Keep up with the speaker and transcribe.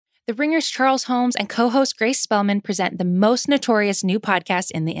The Ringer's Charles Holmes and co-host Grace Spellman present the most notorious new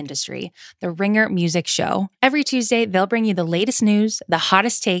podcast in the industry, The Ringer Music Show. Every Tuesday, they'll bring you the latest news, the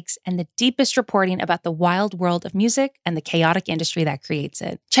hottest takes, and the deepest reporting about the wild world of music and the chaotic industry that creates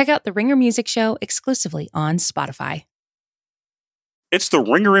it. Check out The Ringer Music Show exclusively on Spotify. It's the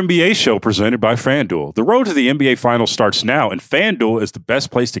Ringer NBA show presented by FanDuel. The road to the NBA Finals starts now, and FanDuel is the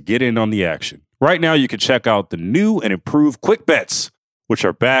best place to get in on the action. Right now, you can check out the new and improved Quick Bets, which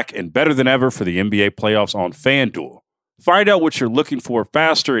are back and better than ever for the NBA playoffs on FanDuel. Find out what you're looking for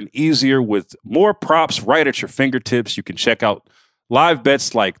faster and easier with more props right at your fingertips. You can check out live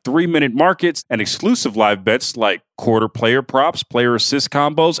bets like 3-minute markets and exclusive live bets like quarter player props, player assist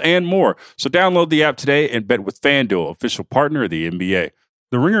combos, and more. So download the app today and bet with FanDuel, official partner of the NBA.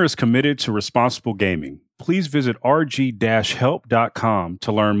 The Ringer is committed to responsible gaming. Please visit rg-help.com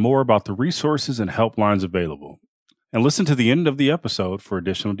to learn more about the resources and helplines available. And listen to the end of the episode for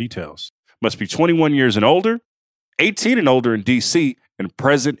additional details. Must be 21 years and older, 18 and older in D.C., and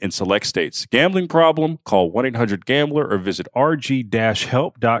present in select states. Gambling problem? Call 1-800-GAMBLER or visit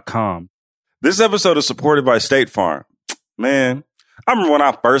rg-help.com. This episode is supported by State Farm. Man, I remember when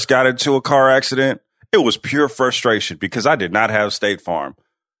I first got into a car accident, it was pure frustration because I did not have State Farm.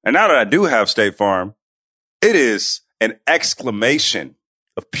 And now that I do have State Farm, it is an exclamation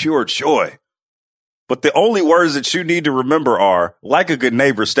of pure joy. But the only words that you need to remember are, like a good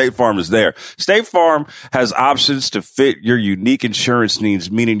neighbor, State Farm is there. State Farm has options to fit your unique insurance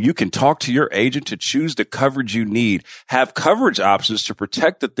needs, meaning you can talk to your agent to choose the coverage you need, have coverage options to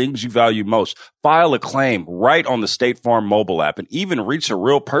protect the things you value most, file a claim right on the State Farm mobile app, and even reach a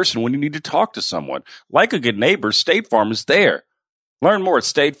real person when you need to talk to someone. Like a good neighbor, State Farm is there. Learn more at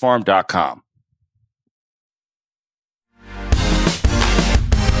statefarm.com.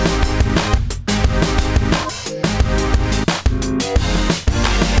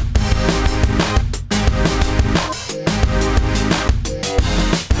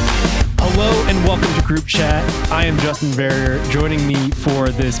 Hello and welcome to Group Chat. I am Justin Verrier. Joining me for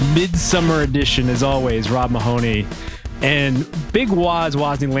this midsummer edition, as always, Rob Mahoney and Big Wos,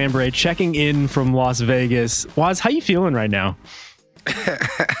 Wosny Lambre, checking in from Las Vegas. Woz, how you feeling right now?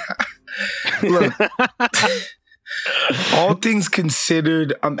 Look, all things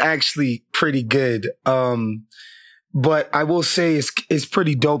considered, I'm actually pretty good. But I will say it's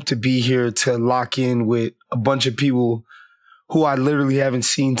pretty dope to be here to lock in with a bunch of people who I literally haven't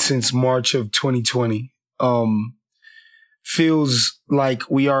seen since March of 2020. Feels like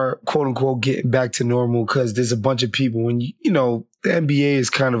we are, quote unquote, getting back to normal because there's a bunch of people and, you know, the NBA is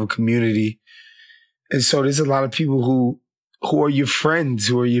kind of a community. And so there's a lot of people who are your friends,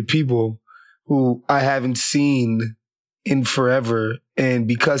 who are your people who I haven't seen in forever. And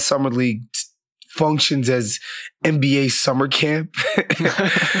because Summer League functions as NBA summer camp,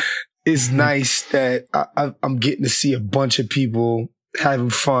 it's nice that I'm getting to see a bunch of people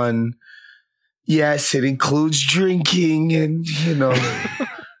having fun. Yes, it includes drinking and, you know,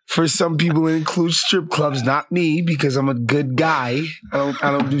 for some people it includes strip clubs. Not me, because I'm a good guy. I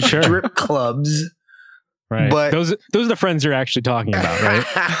don't do strip clubs. Right. But those are the friends you're actually talking about, right?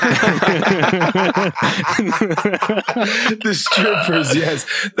 The strippers, yes.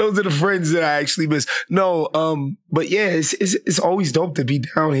 Those are the friends that I actually miss. No, but yeah, it's always dope to be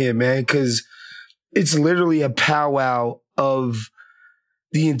down here, man, because it's literally a powwow of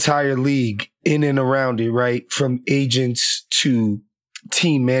the entire league in and around it, right? From agents to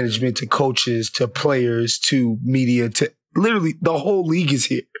team management to coaches to players to media to literally the whole league is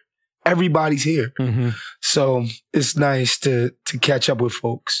here. Everybody's here. Mm-hmm. So it's nice to catch up with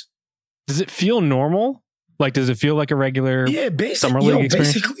folks. Does it feel normal? Like, does it feel like a regular summer league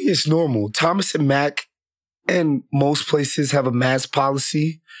experience? Basically, it's normal. Thomas and Mack and most places have a mask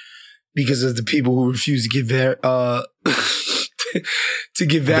policy because of the people who refuse to get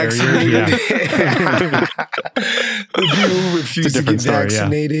vaccinated. The people who refuse to get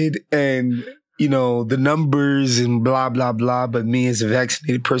vaccinated and, you know, the numbers and blah, blah, blah. But me as a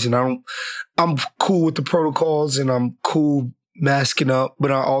vaccinated person, I'm cool with the protocols and I'm cool masking up,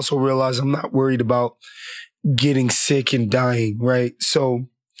 but I also realize I'm not worried about getting sick and dying, right? So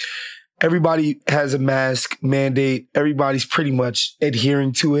everybody has a mask mandate. Everybody's pretty much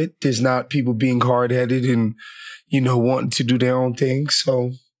adhering to it. There's not people being hard-headed and, you know, wanting to do their own thing.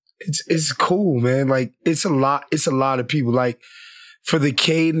 So it's cool, man. Like, it's a lot of people. Like, for the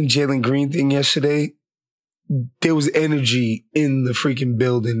Cade and Jalen Green thing yesterday, there was energy in the freaking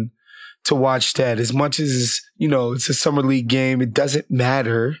building to watch that. As much as, you know, it's a summer league game, it doesn't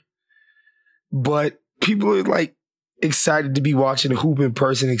matter. But people are like excited to be watching a hoop in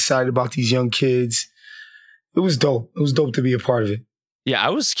person, excited about these young kids. It was dope. It was dope to be a part of it. Yeah, I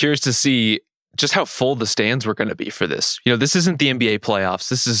was curious to see just how full the stands were going to be for this. This isn't the NBA playoffs.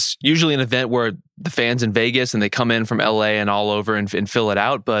 This is usually an event where the fans in Vegas and they come in from LA and all over and fill it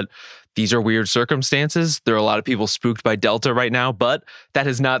out. But these are weird circumstances. There are a lot of people spooked by Delta right now, but that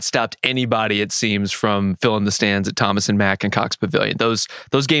has not stopped anybody, it seems, from filling the stands at Thomas and Mack and Cox Pavilion. Those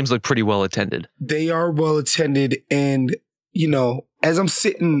games look pretty well attended. They are well attended. And, as I'm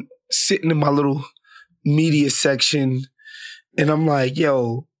sitting in my little media section and I'm like,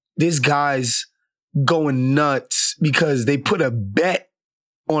 yo, this guy's going nuts because they put a bet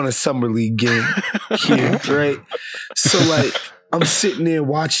on a Summer League game here, right? So I'm sitting there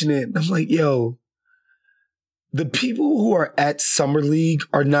watching it and I'm like, yo, the people who are at Summer League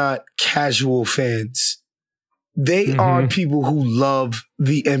are not casual fans. They are people who love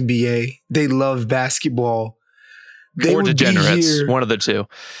the NBA. They love basketball. They or degenerates, one of the two.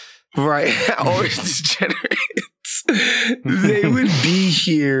 Right, or degenerates. They would be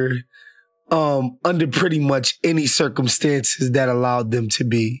here under pretty much any circumstances that allowed them to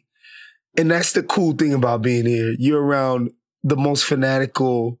be. And that's the cool thing about being here. You're around the most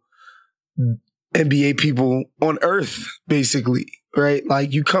fanatical NBA people on earth, basically, right?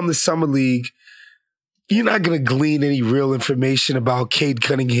 You come to Summer League, you're not going to glean any real information about Cade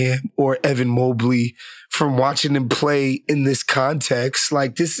Cunningham or Evan Mobley from watching them play in this context.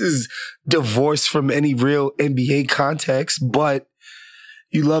 This is divorced from any real NBA context, but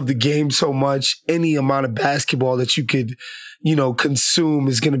you love the game so much. Any amount of basketball that you could, consume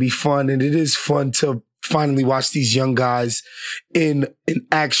is going to be fun. And it is fun to finally watch these young guys in an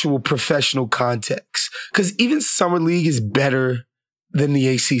actual professional context. Because even Summer League is better than the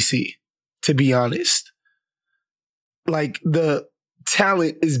ACC, to be honest. The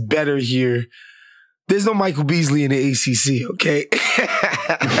talent is better here. There's no Michael Beasley in the ACC, okay?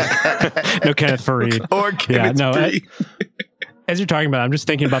 No Kenneth Faried. Or Kenneth Faried. As you're talking about, I'm just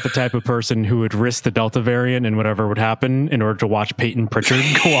thinking about the type of person who would risk the Delta variant and whatever would happen in order to watch Peyton Pritchard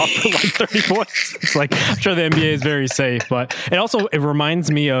go off for 30 points. It's I'm sure the NBA is very safe, but it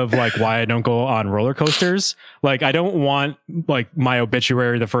reminds me of why I don't go on roller coasters. I don't want my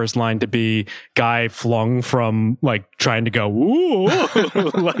obituary, the first line to be guy flung from trying to go ooh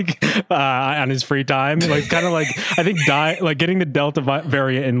on his free time. I think getting the Delta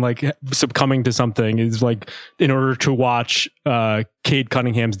variant and succumbing to something is in order to watch Cade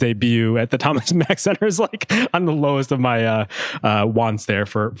Cunningham's debut at the Thomas Mack Center is on the lowest of my wants there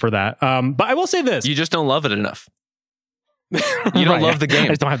for that. But I will say this: you just don't love it enough. You don't love the game. I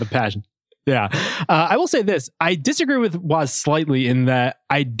just don't have the passion. Yeah. I will say this. I disagree with Woz slightly in that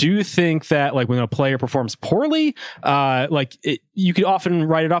I do think that when a player performs poorly, you could often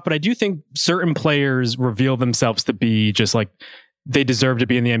write it off, but I do think certain players reveal themselves to be just they deserve to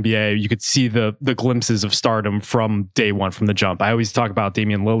be in the NBA. You could see the glimpses of stardom from day one, from the jump. I always talk about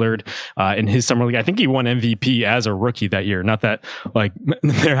Damian Lillard in his summer league. I think he won MVP as a rookie that year. Not that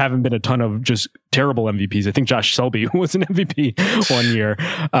there haven't been a ton of just terrible MVPs. I think Josh Selby was an MVP one year.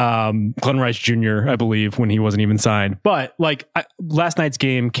 Glenn Rice Jr., I believe, when he wasn't even signed. But last night's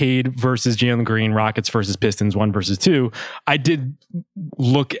game, Cade versus Jalen Green, Rockets versus Pistons, 1 versus 2. I did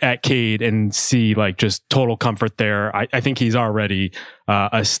look at Cade and see just total comfort there. I think he's already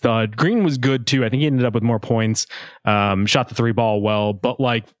a stud. Green was good too. I think he ended up with more points, shot the 3 ball well, but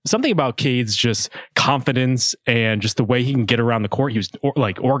something about Cade's just confidence and just the way he can get around the court. He was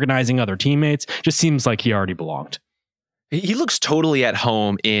organizing other teammates. Just seems like he already belonged. He looks totally at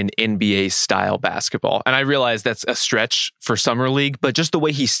home in NBA style basketball. And I realize that's a stretch for Summer League, but just the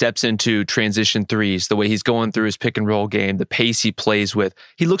way he steps into transition threes, the way he's going through his pick and roll game, the pace he plays with,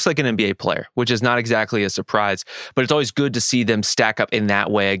 he looks like an NBA player, which is not exactly a surprise, but it's always good to see them stack up in that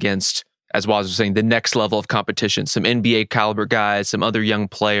way against, as Woz was saying, the next level of competition, some NBA caliber guys, some other young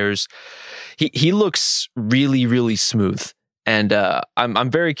players. He looks really, really smooth. And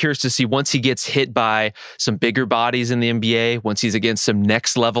I'm very curious to see once he gets hit by some bigger bodies in the NBA, once he's against some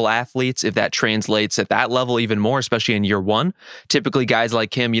next level athletes, if that translates at that level even more, especially in year one. Typically guys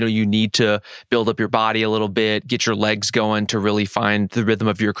like him, you need to build up your body a little bit, get your legs going to really find the rhythm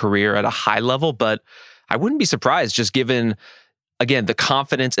of your career at a high level. But I wouldn't be surprised, just given, again, the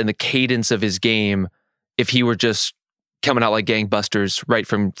confidence and the cadence of his game, if he were just coming out like gangbusters right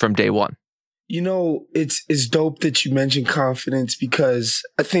from day one. It's dope that you mentioned confidence, because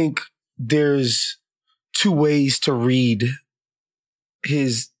I think there's 2 ways to read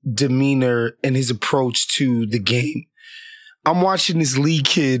his demeanor and his approach to the game. I'm watching this Lee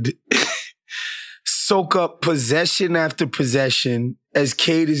kid soak up possession after possession as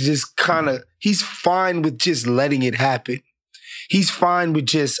Cade is just he's fine with just letting it happen. he's fine with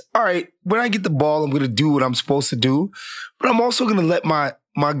just, all right, when I get the ball, I'm going to do what I'm supposed to do. But I'm also going to let my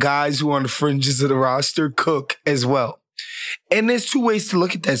guys who are on the fringes of the roster cook as well. And there's two ways to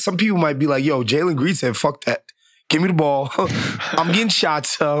look at that. Some people might be like, yo, Jalen Green said, fuck that. Give me the ball. I'm getting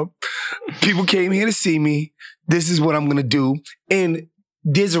shots up. People came here to see me. This is what I'm going to do. And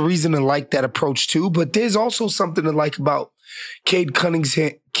there's a reason to like that approach too. But there's also something to like about Cade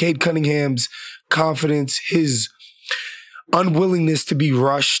Cunningham's confidence, his unwillingness to be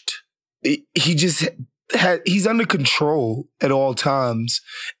rushed. He's under control at all times.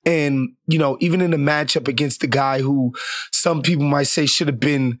 And, even in a matchup against the guy who some people might say should have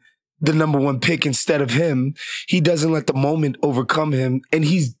been the number one pick instead of him, he doesn't let the moment overcome him, and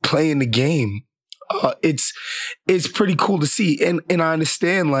he's playing the game. It's pretty cool to see. And I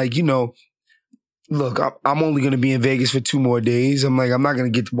understand, look, I'm only going to be in Vegas for 2 more days. I'm not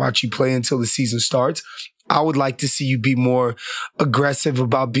going to get to watch you play until the season starts. I would like to see you be more aggressive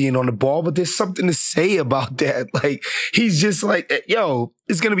about being on the ball, but there's something to say about that. He's just yo,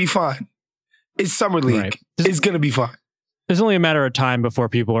 it's going to be fine. It's Summer League. Right. It's going to be fine. There's only a matter of time before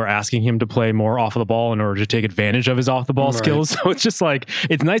people are asking him to play more off of the ball in order to take advantage of his off the ball skills. So it's just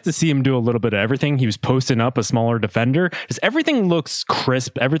it's nice to see him do a little bit of everything. He was posting up a smaller defender. Just everything looks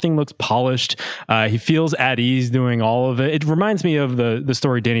crisp. Everything looks polished. He feels at ease doing all of it. It reminds me of the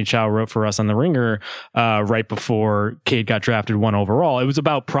story Danny Chow wrote for us on The Ringer right before Cade got drafted 1 overall. It was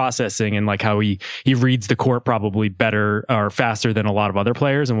about processing and how he reads the court probably better or faster than a lot of other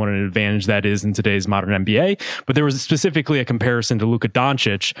players, and what an advantage that is in today's modern NBA. But there was specifically a comparison to Luka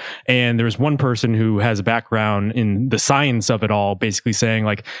Doncic, and there's one person who has a background in the science of it all, basically saying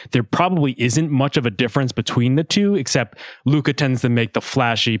there probably isn't much of a difference between the two, except Luka tends to make the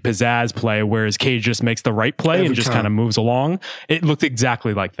flashy pizzazz play, whereas Cade just makes the right play and just kind of moves along. It looked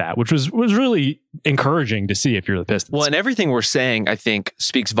exactly like that, which was really encouraging to see if you're the Pistons. Well, and everything we're saying, I think,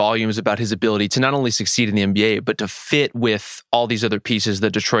 speaks volumes about his ability to not only succeed in the NBA, but to fit with all these other pieces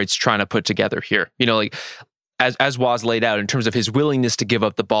that Detroit's trying to put together here. As Woz laid out, in terms of his willingness to give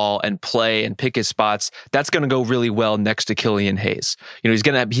up the ball and play and pick his spots, that's going to go really well next to Killian Hayes. He's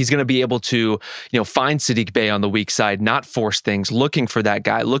going to be able to, find Sadiq Bey on the weak side, not force things, looking for that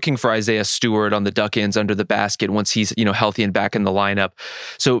guy, looking for Isaiah Stewart on the duck ends under the basket once he's, healthy and back in the lineup.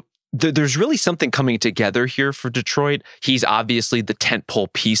 So there's really something coming together here for Detroit. He's obviously the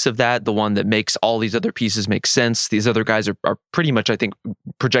tentpole piece of that, the one that makes all these other pieces make sense. These other guys are pretty much, I think,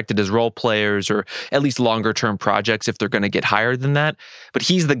 projected as role players or at least longer term projects if they're going to get higher than that. But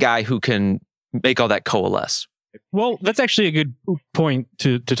he's the guy who can make all that coalesce. Well, that's actually a good point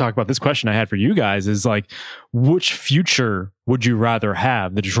to talk about. This question I had for you guys is which future would you rather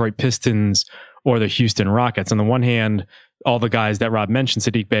have, the Detroit Pistons or the Houston Rockets? On the one hand, all the guys that Rob mentioned,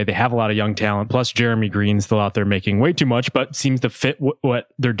 Sadiq Bey, they have a lot of young talent, plus Jeremy Green still out there making way too much, but seems to fit what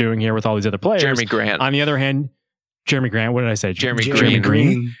they're doing here with all these other players. Jeremy Grant. On the other hand, Jeremy Grant, what did I say? Jeremy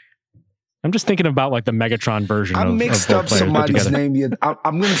Green. I'm just thinking about the Megatron version. I mixed up somebody's name.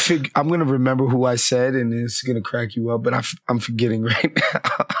 I'm gonna remember who I said, and it's gonna crack you up. But I'm forgetting right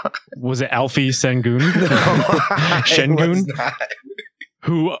now. Was it Alfie Sengun? No, Sengun?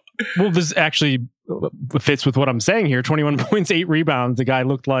 Who? Well, this actually fits with what I'm saying here. 21 points, 8 rebounds. The guy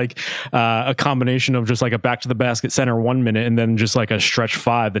looked like a combination of just a back to the basket center 1 minute and then just a stretch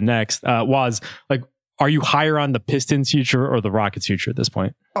 5 the next. Are you higher on the Pistons future or the Rockets future at this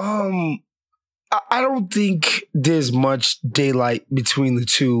point? I don't think there's much daylight between the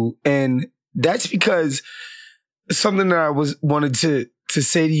two. And that's because something that I wanted to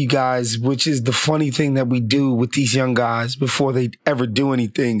say to you guys, which is the funny thing that we do with these young guys before they ever do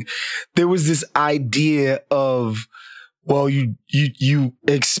anything. There was this idea of, well, you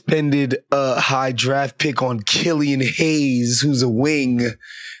expended a high draft pick on Killian Hayes, who's a wing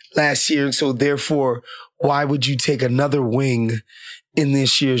last year. And so therefore, why would you take another wing in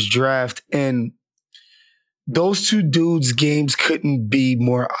this year's draft? And those two dudes' games couldn't be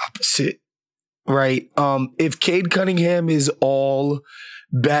more opposite, right? If Cade Cunningham is all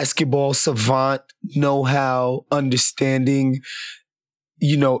basketball savant, know-how, understanding,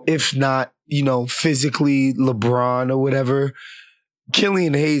 if not, physically LeBron or whatever,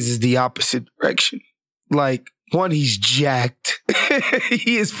 Killian Hayes is the opposite direction. One, he's jacked.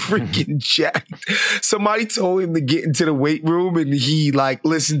 He is freaking jacked. Somebody told him to get into the weight room and he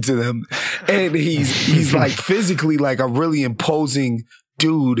listened to them. And he's physically a really imposing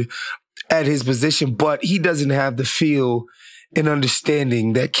dude at his position, but he doesn't have the feel and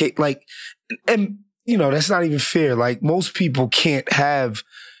understanding that that's not even fair. Most people can't have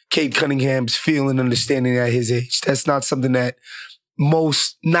Cade Cunningham's feel and understanding at his age. That's not something that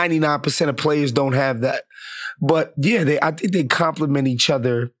most 99% of players don't have that. But yeah, I think they complement each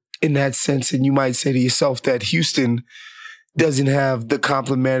other in that sense. And you might say to yourself that Houston doesn't have the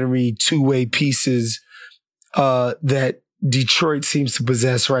complementary two-way pieces that Detroit seems to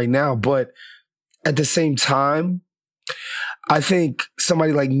possess right now. But at the same time, I think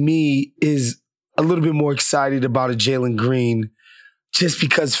somebody like me is a little bit more excited about a Jalen Green just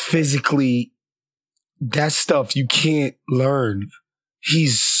because physically that stuff you can't learn.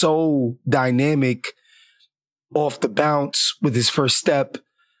 He's so dynamic off the bounce with his first step.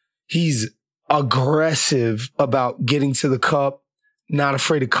 He's aggressive about getting to the cup, not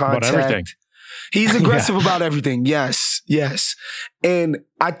afraid of contact. About everything. He's aggressive about everything. Yes, yes. And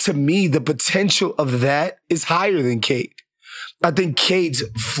to me, the potential of that is higher than Cade. I think Cade's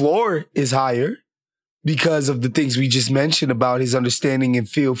floor is higher because of the things we just mentioned about his understanding and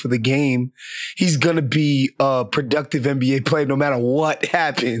feel for the game. He's going to be a productive NBA player no matter what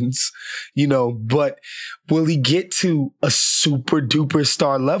happens, but will he get to a super duper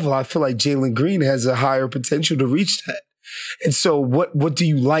star level? I feel like Jalen Green has a higher potential to reach that. And so what do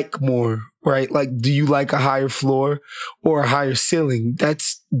you like more, right? Like, do you like a higher floor or a higher ceiling?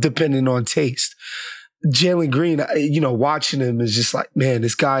 That's dependent on taste. Jalen Green, watching him is just like, man,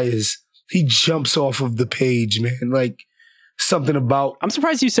 this guy he jumps off of the page, man. Like, something about... I'm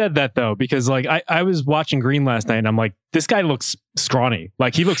surprised you said that, though, because, like, I was watching Green last night, and I'm like, this guy looks scrawny.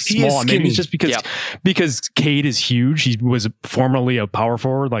 Like, he looks small. Maybe it's just because Cade is huge. He was formerly a power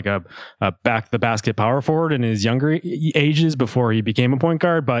forward, like a back-the-basket power forward in his younger ages before he became a point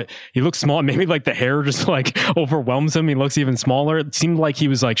guard, but he looks small. Maybe, like, the hair just, like, overwhelms him. He looks even smaller. It seemed like he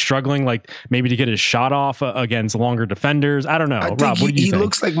was, like, struggling, like, maybe to get his shot off against longer defenders. I don't know. Rob, what do you think? He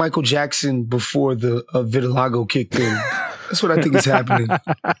looks like Michael Jackson before the vitiligo kicked in. That's what I think is happening.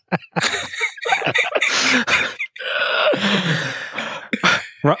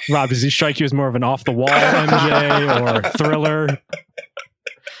 Rob, does he strike you as more of an off-the-wall MJ or Thriller?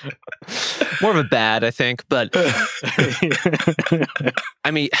 More of a bad, I think. But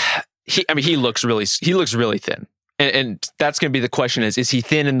he looks really thin. And that's going to be the question is he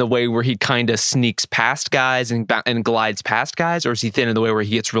thin in the way where he kind of sneaks past guys and glides past guys, or is he thin in the way where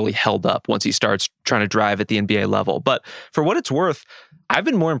he gets really held up once he starts trying to drive at the NBA level? But for what it's worth, I've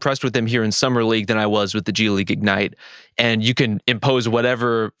been more impressed with him here in Summer League than I was with the G League Ignite. And you can impose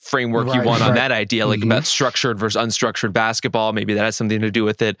whatever framework you want on that idea, like about structured versus unstructured basketball. Maybe that has something to do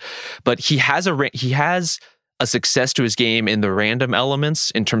with it. But he has a success to his game in the random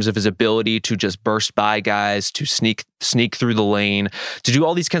elements in terms of his ability to just burst by guys, to sneak through the lane, to do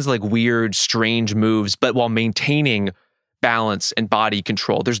all these kinds of like weird, strange moves, but while maintaining balance and body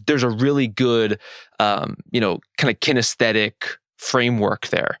control. There's a really good, kind of kinesthetic framework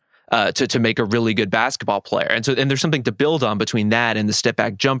there to make a really good basketball player. And there's something to build on between that and the step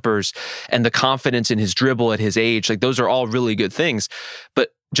back jumpers and the confidence in his dribble at his age. Like those are all really good things. But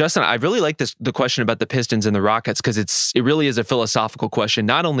Justin, I really like the question about the Pistons and the Rockets because it really is a philosophical question,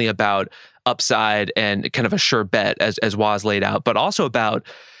 not only about upside and kind of a sure bet as Woz laid out, but also about,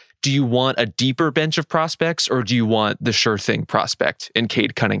 do you want a deeper bench of prospects or do you want the sure thing prospect in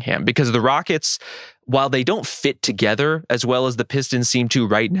Cade Cunningham? Because the Rockets, while they don't fit together as well as the Pistons seem to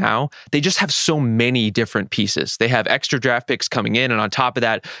right now, they just have so many different pieces. They have extra draft picks coming in, and on top of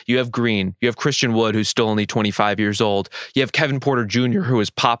that, you have Green, you have Christian Wood, who's still only 25 years old. You have Kevin Porter Jr., who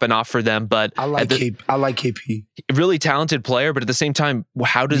is popping off for them, but I like KP. Really talented player, but at the same time,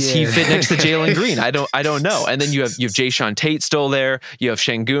 how does he fit next to Jalen Green? I don't know. And then you have Jayshawn Tate still there. You have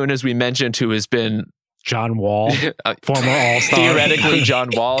Şengün, as we mentioned, who has been John Wall, former All-Star. Theoretically, John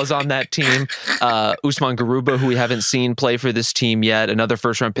Wall is on that team. Usman Garuba, who we haven't seen play for this team yet, another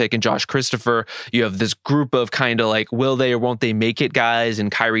first-round pick, and Josh Christopher. You have this group of kind of like, will they or won't they make it guys,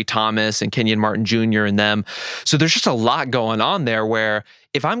 and Kyrie Thomas and Kenyon Martin Jr. and them. So there's just a lot going on there where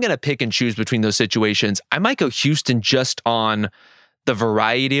if I'm going to pick and choose between those situations, I might go Houston just on the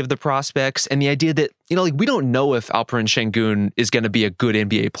variety of the prospects and the idea that, we don't know if Alperen Şengün is going to be a good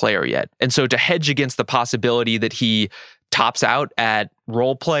NBA player yet. And so to hedge against the possibility that he tops out at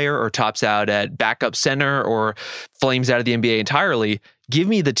role player or tops out at backup center or flames out of the NBA entirely, give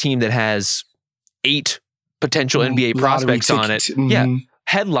me the team that has 8 potential NBA prospects on it. Mm-hmm. Yeah.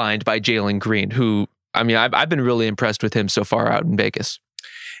 Headlined by Jalen Green, who, I've been really impressed with him so far out in Vegas.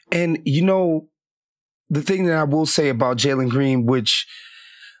 And, the thing that I will say about Jalen Green, which,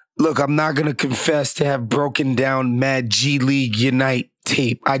 look, I'm not going to confess to have broken down Mad G League Unite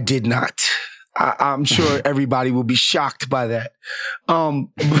tape. I did not. I'm sure everybody will be shocked by that.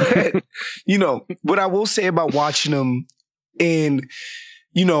 But, what I will say about watching him and,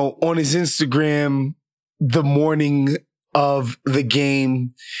 on his Instagram the morning of the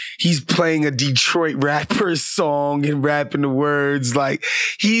game. He's playing a Detroit rapper's song and rapping the words. Like,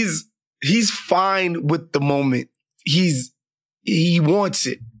 he's fine with the moment. He wants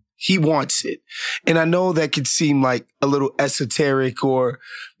it. He wants it. And I know that could seem like a little esoteric, or,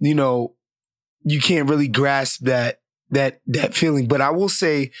 you know, you can't really grasp that feeling. But I will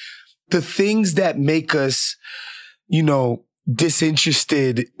say the things that make us, you know,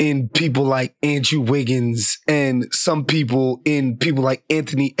 disinterested in people like Andrew Wiggins and some people in people like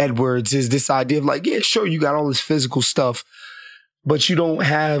Anthony Edwards is this idea of like, yeah, sure, you got all this physical stuff, but you don't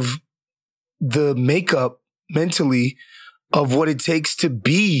have the makeup mentally of what it takes to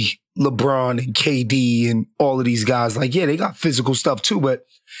be LeBron and KD and all of these guys. Like, yeah, they got physical stuff too, but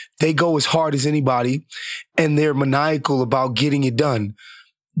they go as hard as anybody and they're maniacal about getting it done.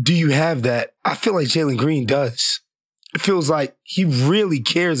 Do you have that? I feel like Jalen Green does. It feels like he really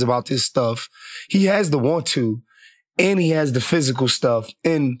cares about this stuff. He has the want to, and he has the physical stuff.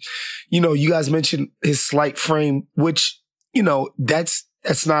 And, you know, you guys mentioned his slight frame, which, you know, that's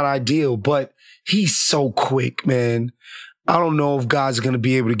not ideal, but he's so quick, man. I don't know if guys are going to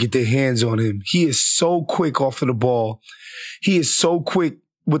be able to get their hands on him. He is so quick off of the ball. He is so quick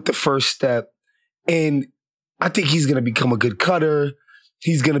with the first step. And I think he's going to become a good cutter.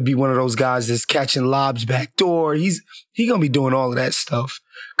 He's going to be one of those guys that's catching lobs back door. He's going to be doing all of that stuff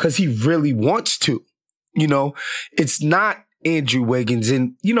because he really wants to. You know, it's not Andrew Wiggins.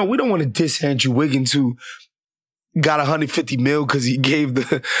 And, you know, we don't want to diss Andrew Wiggins, who got $150 million because he gave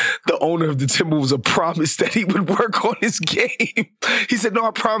the owner of the Timberwolves a promise that he would work on his game. He said, no,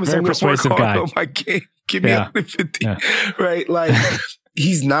 I promise I'm going to work hard on my game. Give me 150. Yeah. Right? Like,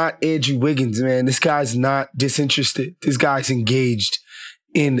 he's not Andrew Wiggins, man. This guy's not disinterested. This guy's engaged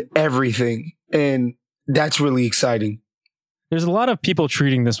in everything. And that's really exciting. There's a lot of people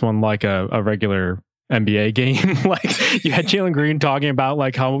treating this one like a regular NBA game. Like, you had Jalen Green talking about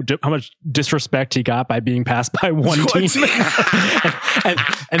like how much disrespect he got by being passed by one team.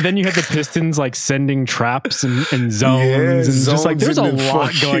 and then you had the Pistons like sending traps and zones and just like there's a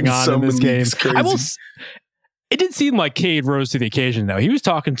lot going on in this game. It did seem like Cade rose to the occasion though. He was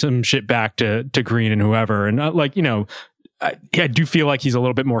talking some shit back to Green and whoever, and like, you know, I do feel like he's a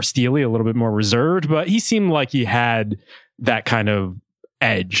little bit more steely, a little bit more reserved, but he seemed like he had that kind of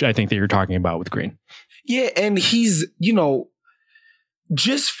edge, I think, that you're talking about with Green. Yeah, and he's, you know,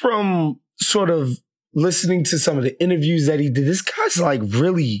 just from sort of listening to some of the interviews that he did, this guy's like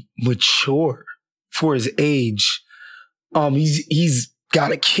really mature for his age. He's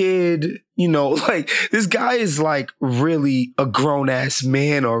got a kid, you know, like this guy is like really a grown ass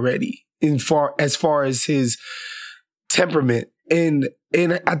man already as far as his temperament. And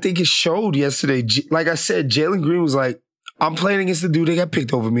I think it showed yesterday. Like I said, Jalen Green was like, I'm playing against the dude that got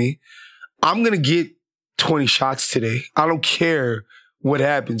picked over me. I'm going to get 20 shots today. I don't care what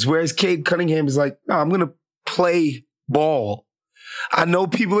happens. Whereas Cade Cunningham is like, no, I'm going to play ball. I know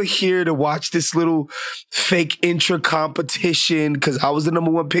people are here to watch this little fake intra-competition because I was the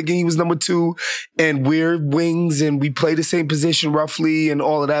number one pick and he was number two, and we're wings and we play the same position roughly and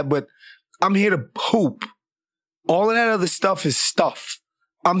all of that, but I'm here to hoop. All of that other stuff is stuff.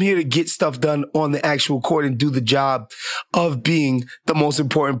 I'm here to get stuff done on the actual court and do the job of being the most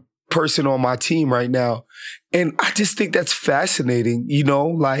important person on my team right now. And I just think that's fascinating, you know,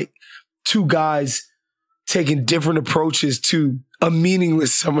 like two guys taking different approaches to a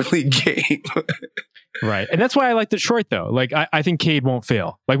meaningless summer league game. Right. And that's why I like Detroit, though. Like, I think Cade won't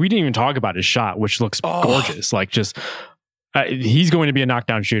fail. Like, we didn't even talk about his shot, which looks gorgeous. Like, just... he's going to be a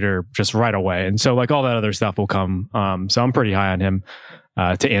knockdown shooter just right away. And so like all that other stuff will come. So I'm pretty high on him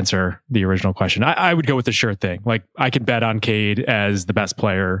to answer the original question. I would go with the sure thing. Like, I could bet on Cade as the best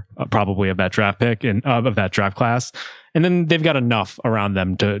player probably of that draft pick and of that draft class. And then they've got enough around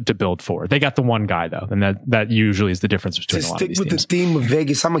them to build for. They got the one guy though. And that usually is the difference between a lot of these teams. To stick with the theme of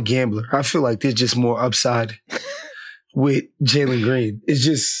Vegas, I'm a gambler. I feel like there's just more upside with Jalen Green. It's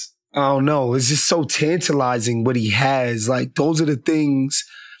just, I don't know. It's just so tantalizing what he has. Like, those are the things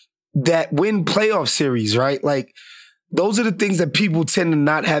that win playoff series, right? Like, those are the things that people tend to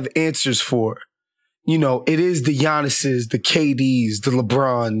not have answers for. You know, it is the Giannis's, the KDs, the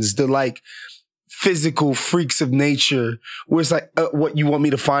LeBrons, the like physical freaks of nature, where it's like, what, you want me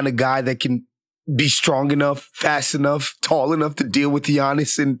to find a guy that can be strong enough, fast enough, tall enough to deal with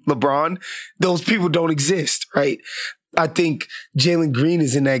Giannis and LeBron? Those people don't exist, right? I think Jalen Green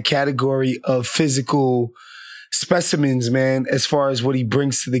is in that category of physical specimens, man, as far as what he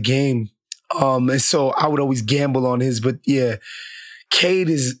brings to the game. And so I would always gamble on his, but yeah, Cade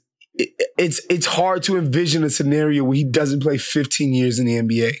is, it's hard to envision a scenario where he doesn't play 15 years in the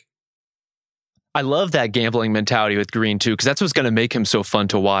NBA. I love that gambling mentality with Green too, because that's what's going to make him so fun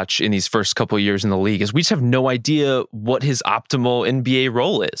to watch in these first couple of years in the league. Is we just have no idea what his optimal NBA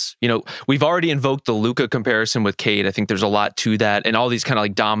role is. We've already invoked the Luka comparison with Cade. I think there's a lot to that, and all these kind of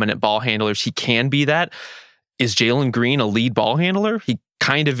like dominant ball handlers. He can be that. Is Jalen Green a lead ball handler? He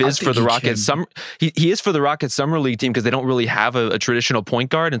kind of is for the Rockets. He is for the Rockets Summer League team because they don't really have a traditional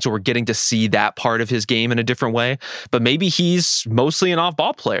point guard, and so we're getting to see that part of his game in a different way. But maybe he's mostly an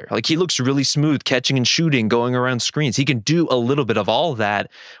off-ball player. Like, he looks really smooth, catching and shooting, going around screens. He can do a little bit of all of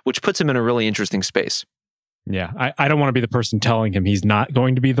that, which puts him in a really interesting space. Yeah, I don't want to be the person telling him he's not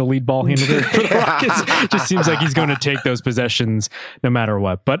going to be the lead ball handler for the Rockets. It just seems like he's going to take those possessions no matter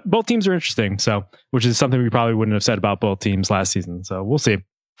what. But both teams are interesting, which is something we probably wouldn't have said about both teams last season. So we'll see.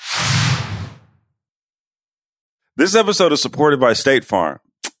 This episode is supported by State Farm.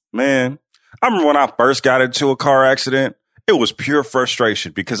 Man, I remember when I first got into a car accident, it was pure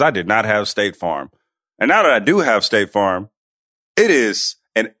frustration because I did not have State Farm. And now that I do have State Farm, it is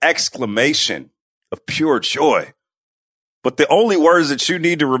an exclamation of pure joy. But the only words that you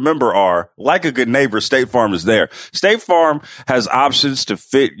need to remember are, like a good neighbor, State Farm is there. State Farm has options to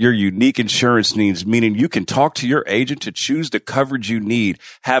fit your unique insurance needs, meaning you can talk to your agent to choose the coverage you need,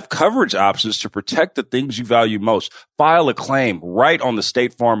 have coverage options to protect the things you value most, file a claim right on the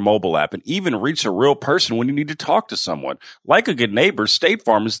State Farm mobile app, and even reach a real person when you need to talk to someone. Like a good neighbor, State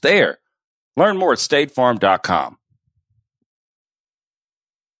Farm is there. Learn more at statefarm.com.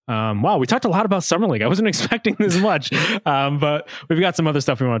 Wow, we talked a lot about Summer League. I wasn't expecting this much, but we've got some other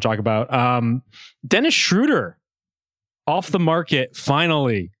stuff we want to talk about. Dennis Schröder, off the market,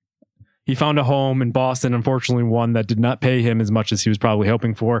 finally. He found a home in Boston, unfortunately one that did not pay him as much as he was probably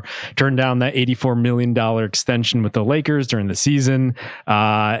hoping for. Turned down that $84 million extension with the Lakers during the season.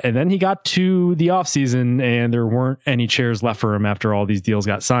 And then he got to the offseason, and there weren't any chairs left for him after all these deals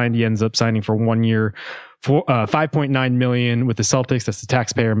got signed. He ends up signing for 1 year, for $5.9 million with the Celtics. That's the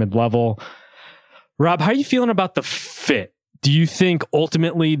taxpayer mid-level. Rob, how are you feeling about the fit? Do you think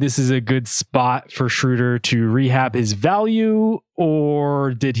ultimately this is a good spot for Schröder to rehab his value,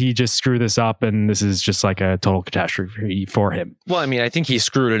 or did he just screw this up and this is just like a total catastrophe for him? Well, I mean, I think he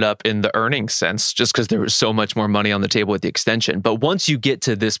screwed it up in the earnings sense just because there was so much more money on the table with the extension. But once you get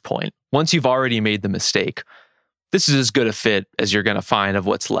to this point, once you've already made the mistake, this is as good a fit as you're going to find of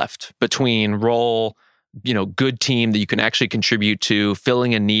what's left between role, good team that you can actually contribute to,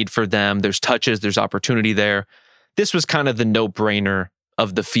 filling a need for them. There's touches, there's opportunity there. This was kind of the no-brainer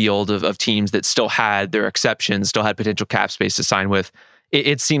of the field of teams that still had their exceptions, still had potential cap space to sign with.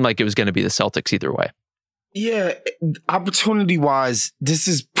 It seemed like it was going to be the Celtics either way. Yeah, opportunity-wise, this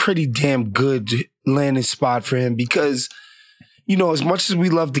is pretty damn good landing spot for him because, as much as we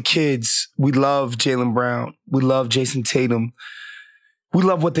love the kids, we love Jaylen Brown, we love Jason Tatum, we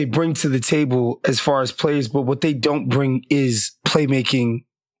love what they bring to the table as far as players, but what they don't bring is playmaking,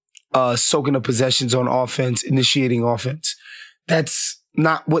 soaking up possessions on offense, initiating offense. That's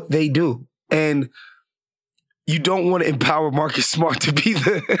not what they do. And you don't want to empower Marcus Smart to be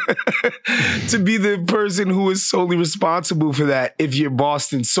the person who is solely responsible for that if you're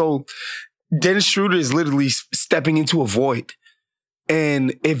Boston. So Dennis Schröder is literally stepping into a void.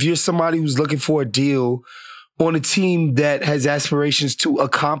 And if you're somebody who's looking for a deal on a team that has aspirations to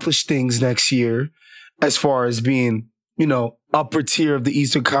accomplish things next year, as far as being, upper tier of the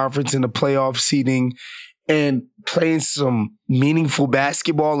Eastern Conference in the playoff seeding and playing some meaningful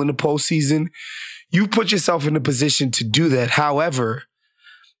basketball in the postseason, you put yourself in a position to do that. However,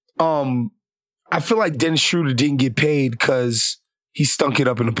 I feel like Dennis Schröder didn't get paid because he stunk it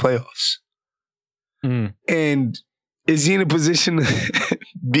up in the playoffs. Mm. And is he in a position to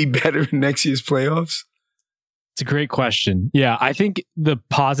be better in next year's playoffs? It's a great question. Yeah, I think the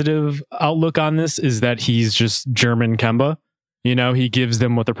positive outlook on this is that he's just German Kemba. He gives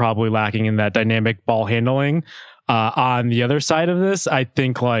them what they're probably lacking in that dynamic ball handling. On the other side of this, I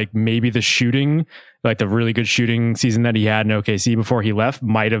think like maybe the shooting, like the really good shooting season that he had in OKC before he left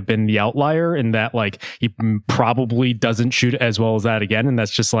might have been the outlier in that like he probably doesn't shoot as well as that again. And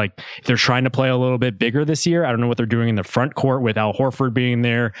that's just like, they're trying to play a little bit bigger this year. I don't know what they're doing in the front court with Al Horford being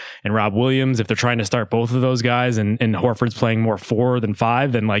there and Rob Williams. If they're trying to start both of those guys and Horford's playing more 4 than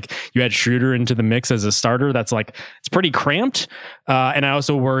 5, then like you add Schröder into the mix as a starter. That's like, it's pretty cramped. And I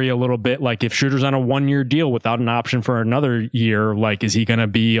also worry a little bit, like if Schröder's on a 1-year deal without an option for another year, like, is he going to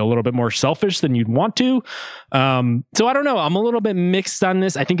be a little bit more selfish than you'd want to? So I don't know. I'm a little bit mixed on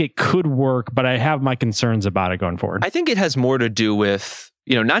this. I think it could work, but I have my concerns about it going forward. I think it has more to do with,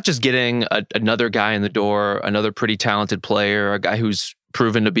 not just getting another guy in the door, another pretty talented player, a guy who's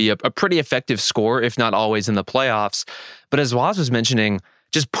proven to be a pretty effective scorer, if not always in the playoffs. But as Woz was mentioning,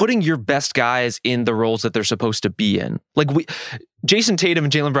 just putting your best guys in the roles that they're supposed to be in. Like Jason Tatum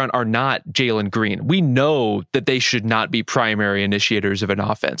and Jaylen Brown are not Jalen Green. We know that they should not be primary initiators of an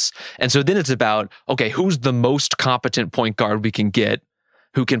offense. And so then it's about, okay, who's the most competent point guard we can get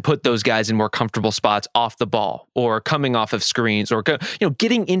who can put those guys in more comfortable spots off the ball or coming off of screens or,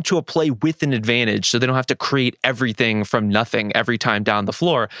 getting into a play with an advantage so they don't have to create everything from nothing every time down the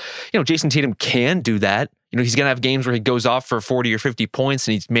floor. Jason Tatum can do that. He's going to have games where he goes off for 40 or 50 points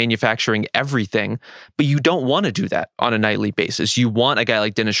and he's manufacturing everything, but you don't want to do that on a nightly basis. You want a guy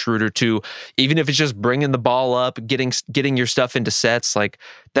like Dennis Schröder to, even if it's just bringing the ball up, getting your stuff into sets, like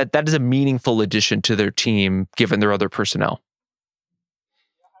that is a meaningful addition to their team given their other personnel.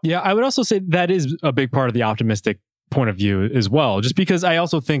 Yeah, I would also say that is a big part of the optimistic point of view as well, just because I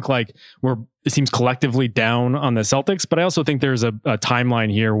also think like it seems collectively down on the Celtics, but I also think there's a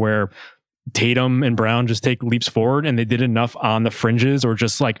timeline here where Tatum and Brown just take leaps forward and they did enough on the fringes or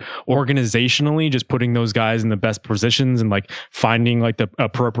just like organizationally just putting those guys in the best positions and like finding like the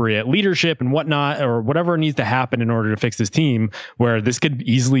appropriate leadership and whatnot or whatever needs to happen in order to fix this team where this could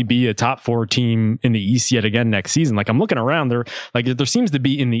easily be a top 4 team in the East yet again next season. Like I'm looking around there seems to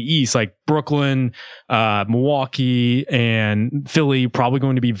be in the East, like Brooklyn, Milwaukee and Philly probably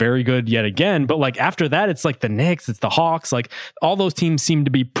going to be very good yet again. But like after that, it's like the Knicks, it's the Hawks, like all those teams seem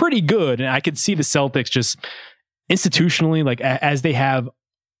to be pretty good. And I could see the Celtics just institutionally, like as they have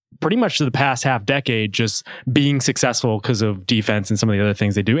pretty much the past half decade, just being successful because of defense and some of the other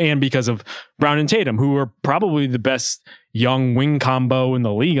things they do. And because of Brown and Tatum, who are probably the best young wing combo in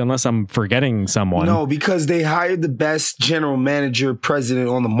the league, unless I'm forgetting someone. No, because they hired the best general manager president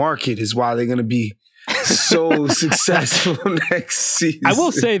on the market is why they're going to be so successful next season. I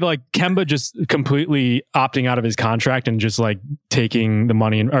will say, like, Kemba just completely opting out of his contract and just like taking the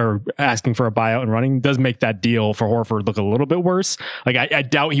money or asking for a buyout and running does make that deal for Horford look a little bit worse. Like, I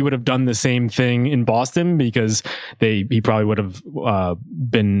doubt he would have done the same thing in Boston because he probably would have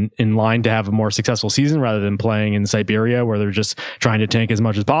been in line to have a more successful season rather than playing in Siberia where they're just trying to tank as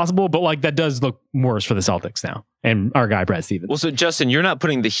much as possible. But like that does look worse for the Celtics now. And our guy, Brad Stevens. Well, so Justin, you're not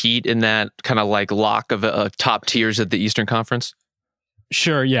putting the Heat in that kind of like lock of top tiers at the Eastern Conference?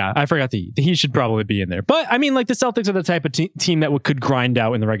 Sure, yeah. I forgot the Heat should probably be in there. But I mean, like the Celtics are the type of team that could grind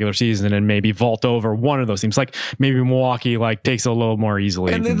out in the regular season and maybe vault over one of those teams. Like maybe Milwaukee like takes it a little more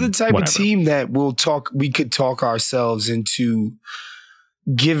easily. And they're the type of team that we could talk ourselves into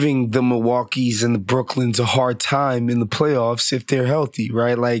giving the Milwaukees and the Brooklyns a hard time in the playoffs if they're healthy,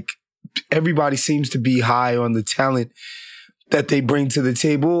 right? Like, everybody seems to be high on the talent that they bring to the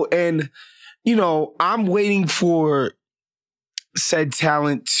table. And, you know, I'm waiting for said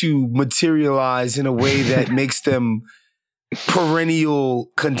talent to materialize in a way that makes them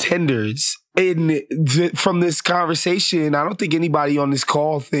perennial contenders. And from this conversation, I don't think anybody on this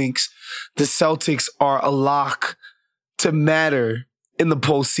call thinks the Celtics are a lock to matter in the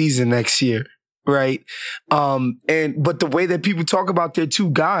postseason next year. Right. But the way that people talk about their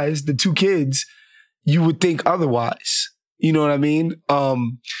two guys, the two kids, you would think otherwise. You know what I mean?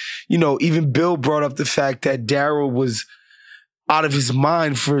 Even Bill brought up the fact that Daryl was out of his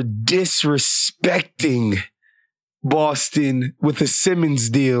mind for disrespecting Boston with a Simmons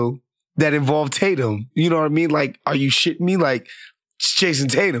deal that involved Tatum. You know what I mean? Like, are you shitting me? Like, it's Jason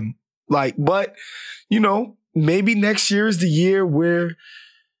Tatum. Like, but, maybe next year is the year where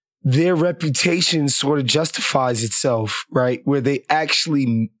their reputation sort of justifies itself, right? Where they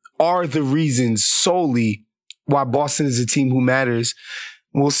actually are the reason solely why Boston is a team who matters.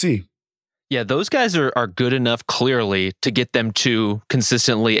 We'll see. Yeah, those guys are good enough clearly to get them to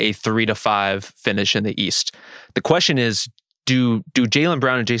consistently a 3-5 finish in the East. The question is, do Jaylen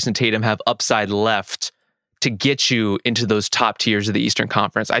Brown and Jason Tatum have upside left to get you into those top tiers of the Eastern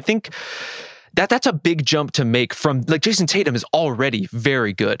Conference? I think that's a big jump to make from, like, Jason Tatum is already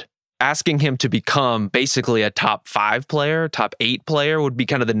very good. Asking him to become basically a top 5 player, top 8 player would be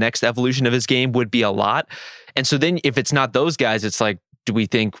kind of the next evolution of his game, would be a lot. And so then if it's not those guys, it's like, do we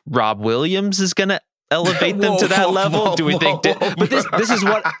think Rob Williams is going to elevate them to that level? Do we think? But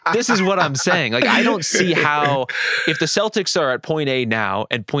this is what I'm saying. Like, I don't see how, if the Celtics are at point A now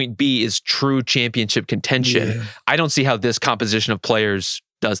and point B is true championship contention, I don't see how this composition of players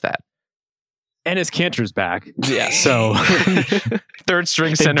does that. And his Cantor's back. Yeah. So third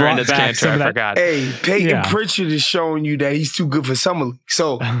string center and his Cantor, I forgot. Hey, Peyton Pritchard is showing you that he's too good for summer league.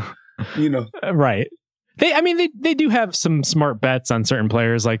 So, Right. They do have some smart bets on certain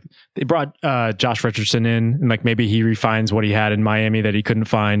players. Like they brought Josh Richardson in and like maybe he refines what he had in Miami that he couldn't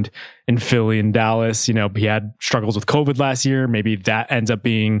find in Philly and Dallas. You know, he had struggles with COVID last year. Maybe that ends up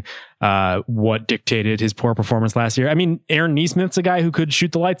being what dictated his poor performance last year. I mean, Aaron Nesmith's a guy who could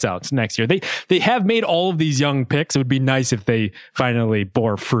shoot the lights out next year. They have made all of these young picks. It would be nice if they finally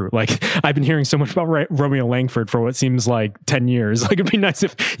bore fruit. Like, I've been hearing so much about Romeo Langford for what seems like 10 years. Like, it'd be nice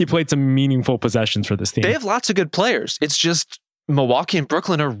if he played some meaningful possessions for this team. They have lots of good players. It's just Milwaukee and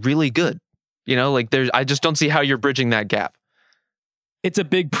Brooklyn are really good. You know, like I just don't see how you're bridging that gap. It's a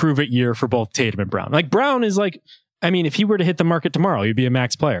big prove it year for both Tatum and Brown. Like, Brown is like, I mean, if he were to hit the market tomorrow, he'd be a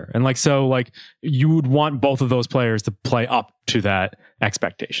max player. And like, so like you would want both of those players to play up to that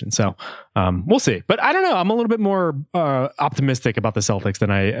expectation. So we'll see. But I don't know. I'm a little bit more optimistic about the Celtics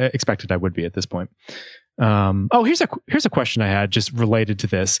than I expected I would be at this point. Here's a question I had just related to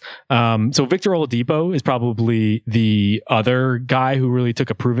this. So Victor Oladipo is probably the other guy who really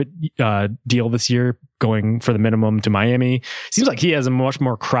took a prove it deal this year, going for the minimum to Miami. Seems like he has a much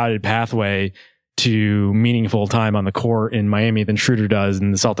more crowded pathway to meaningful time on the court in Miami than Schröder does,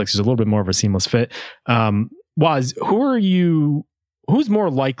 and the Celtics is a little bit more of a seamless fit. Wos, who's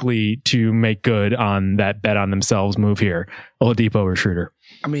more likely to make good on that bet on themselves move here, Oladipo or Schröder?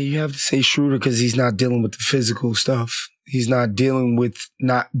 I mean, you have to say Schröder because he's not dealing with the physical stuff. He's not dealing with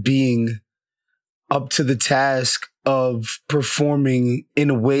not being up to the task of performing in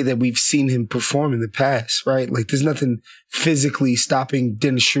a way that we've seen him perform in the past, right? Like, there's nothing physically stopping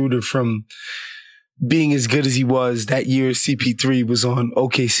Dennis Schröder from being as good as he was that year CP3 was on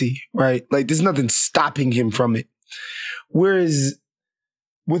OKC, right? Like, there's nothing stopping him from it. Whereas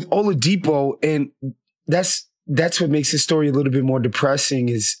with Oladipo, and that's what makes his story a little bit more depressing,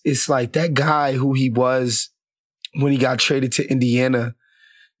 is it's like that guy who he was when he got traded to Indiana.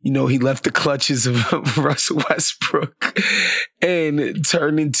 You know, he left the clutches of Russell Westbrook and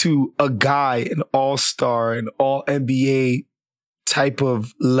turned into a guy, an all-star, an all-NBA type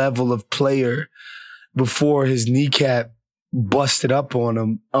of level of player before his kneecap busted up on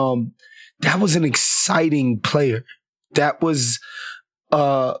him. That was an exciting player. That was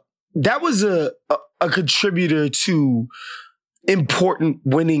a contributor to important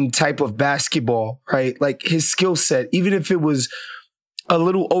winning type of basketball, right? Like, his skill set, even if it was a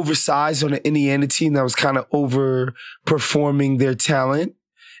little oversized on the Indiana team that was kind of overperforming their talent.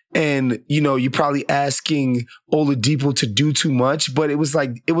 And, you know, you're probably asking Oladipo to do too much, but it was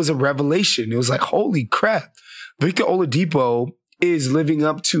a revelation. It was like, holy crap, Victor Oladipo is living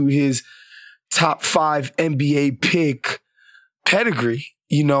up to his top 5 NBA pick pedigree.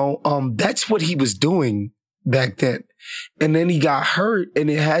 You know, that's what he was doing back then. And then he got hurt, and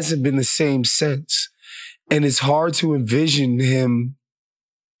it hasn't been the same since. And it's hard to envision him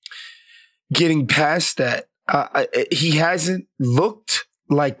getting past that. He hasn't looked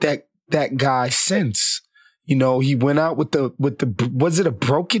like that guy since. You know, he went out with the was it a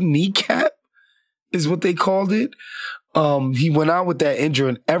broken kneecap is what they called it? He went out with that injury,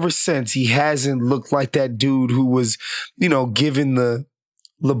 and ever since he hasn't looked like that dude who was, you know, given the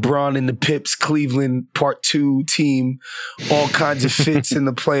LeBron and the Pips Cleveland Part 2 team all kinds of fits in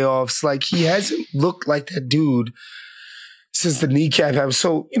the playoffs. Like, he hasn't looked like that dude since the kneecap happened.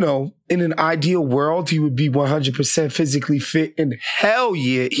 So, you know, in an ideal world, he would be 100% physically fit, and hell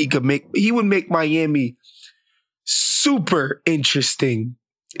yeah, he would make Miami super interesting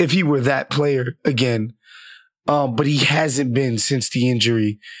if he were that player again. But he hasn't been since the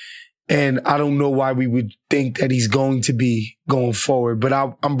injury. And I don't know why we would think that he's going to be going forward. But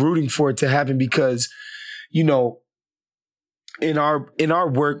I'm rooting for it to happen because, you know, in our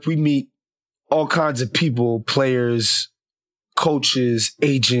work, we meet all kinds of people, players, coaches,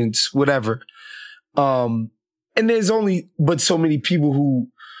 agents, whatever. And there's only but so many people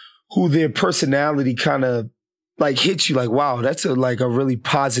who their personality kind of like hits you like, wow, that's a really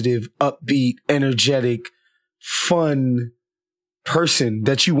positive, upbeat, energetic, fun person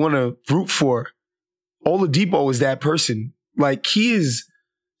that you want to root for. Oladipo is that person. Like, he is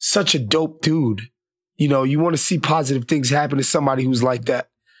such a dope dude. You know, you want to see positive things happen to somebody who's like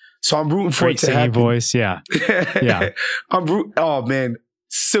that. So I'm rooting for it to happen. Great voice, yeah. Yeah. Oh man,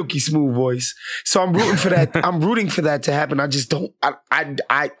 silky smooth voice. So I'm rooting for that. I'm rooting for that to happen. I just don't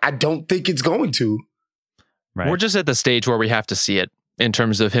I don't think it's going to. Right. We're just at the stage where we have to see it in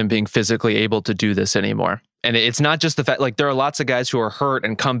terms of him being physically able to do this anymore. And it's not just the fact, like, there are lots of guys who are hurt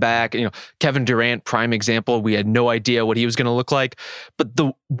and come back. You know, Kevin Durant, prime example. We had no idea what he was going to look like. But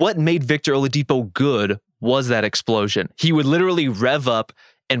what made Victor Oladipo good was that explosion. He would literally rev up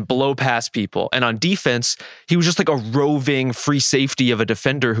and blow past people. And on defense, he was just like a roving free safety of a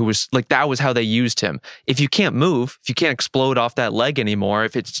defender who was like, that was how they used him. If you can't move, if you can't explode off that leg anymore,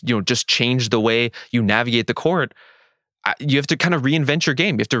 if it's, you know, just changed the way you navigate the court, you have to kind of reinvent your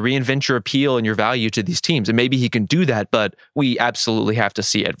game. You have to reinvent your appeal and your value to these teams. And maybe he can do that, but we absolutely have to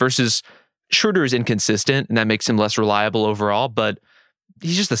see it. Versus Schröder is inconsistent, and that makes him less reliable overall, but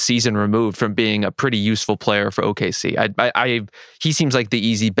he's just a season removed from being a pretty useful player for OKC. He seems like the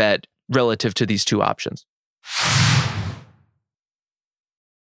easy bet relative to these two options.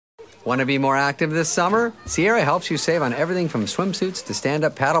 Want to be more active this summer? Sierra helps you save on everything from swimsuits to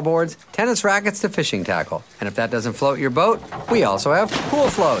stand-up paddleboards, tennis rackets to fishing tackle. And if that doesn't float your boat, we also have pool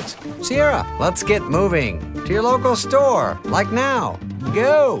floats. Sierra, let's get moving to your local store, like now.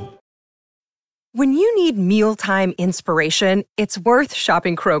 Go! When you need mealtime inspiration, it's worth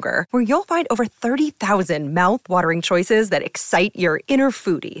shopping Kroger, where you'll find over 30,000 mouth-watering choices that excite your inner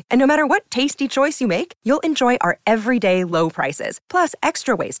foodie. And no matter what tasty choice you make, you'll enjoy our everyday low prices, plus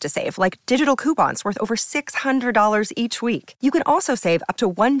extra ways to save, like digital coupons worth over $600 each week. You can also save up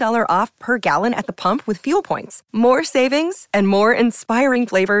to $1 off per gallon at the pump with fuel points. More savings and more inspiring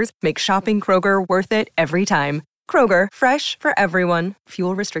flavors make shopping Kroger worth it every time. Kroger, fresh for everyone.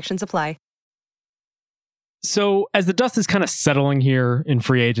 Fuel restrictions apply. So as the dust is kind of settling here in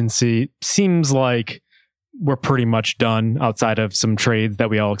free agency, seems like we're pretty much done outside of some trades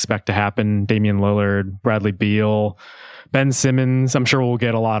that we all expect to happen. Damian Lillard, Bradley Beal, Ben Simmons. I'm sure we'll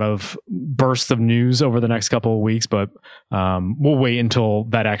get a lot of bursts of news over the next couple of weeks, but we'll wait until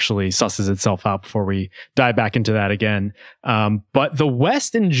that actually susses itself out before we dive back into that again. But the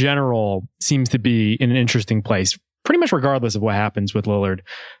West in general seems to be in an interesting place, pretty much regardless of what happens with Lillard.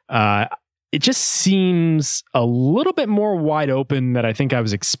 It just seems a little bit more wide open than I think I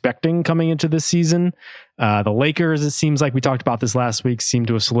was expecting coming into this season. The Lakers, it seems like we talked about this last week, seem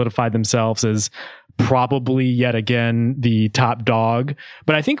to have solidified themselves as probably yet again the top dog.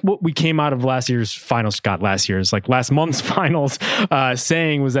 But I think what we came out of last month's finals,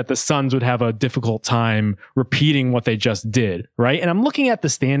 saying was that the Suns would have a difficult time repeating what they just did, right? And I'm looking at the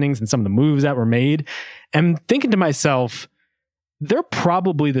standings and some of the moves that were made and thinking to myself, they're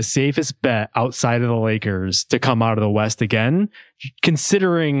probably the safest bet outside of the Lakers to come out of the West again,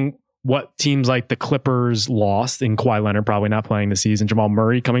 considering what teams like the Clippers lost in Kawhi Leonard probably not playing the season, Jamal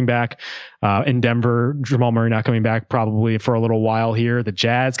Murray coming back in Denver, Jamal Murray not coming back probably for a little while here. The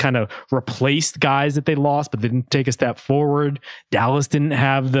Jazz kind of replaced guys that they lost, but didn't take a step forward. Dallas didn't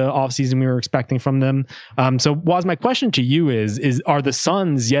have the offseason we were expecting from them. So Woz, my question to you is are the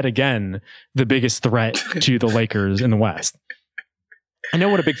Suns yet again the biggest threat to the Lakers in the West? I know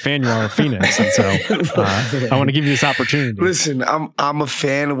what a big fan you are of Phoenix, and so I want to give you this opportunity. Listen, I'm a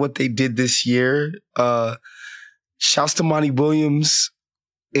fan of what they did this year. Shouts to Monty Williams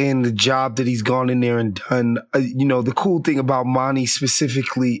and the job that he's gone in there and done. The cool thing about Monty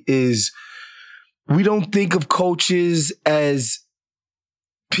specifically is we don't think of coaches as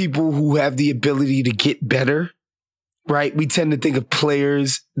people who have the ability to get better, right? We tend to think of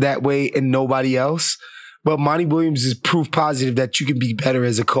players that way and nobody else. But Monty Williams is proof positive that you can be better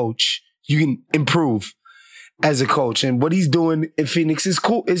as a coach. You can improve as a coach. And what he's doing in Phoenix is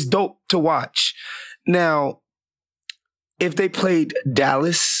cool. It's dope to watch. Now, if they played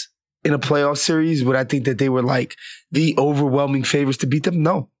Dallas in a playoff series, would I think that they were like the overwhelming favorites to beat them?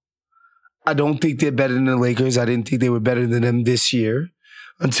 No. I don't think they're better than the Lakers. I didn't think they were better than them this year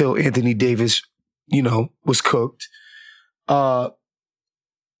until Anthony Davis, was cooked.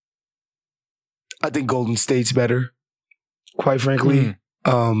 I think Golden State's better, quite frankly.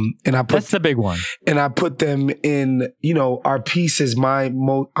 That's the big one. And I put them in, our piece as I'm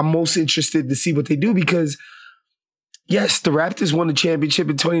most interested to see what they do because, yes, the Raptors won the championship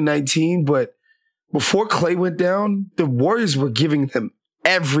in 2019, but before Klay went down, the Warriors were giving them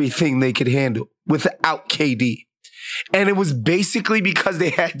everything they could handle without KD. And it was basically because they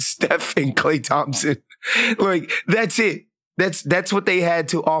had Steph and Klay Thompson. That's it. That's what they had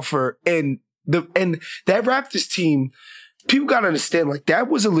to offer. And that Raptors team, people got to understand, that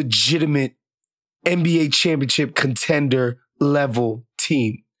was a legitimate NBA championship contender level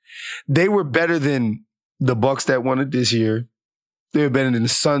team. They were better than the Bucks that won it this year. They were better than the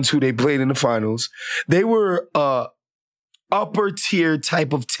Suns who they played in the finals. They were a upper tier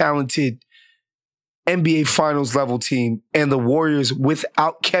type of talented NBA finals level team. And the Warriors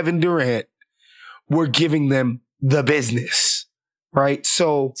without Kevin Durant were giving them the business, right?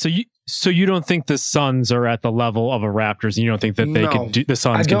 So you don't think the Suns are at the level of a Raptors, and you don't think that the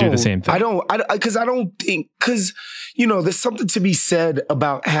Suns can do the same thing? Because there's something to be said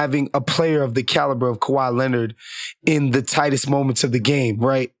about having a player of the caliber of Kawhi Leonard in the tightest moments of the game,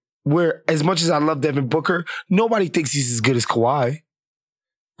 right? Where as much as I love Devin Booker, nobody thinks he's as good as Kawhi,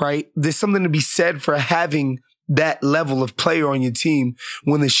 right? There's something to be said for having that level of player on your team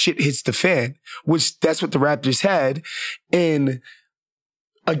when the shit hits the fan, which that's what the Raptors had. And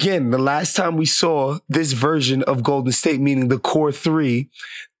again, the last time we saw this version of Golden State, meaning the core three,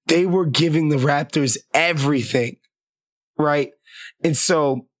 they were giving the Raptors everything, right? And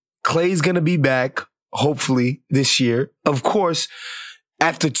so Clay's going to be back, hopefully, this year. Of course,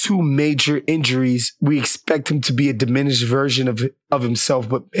 after 2 major injuries, we expect him to be a diminished version of himself.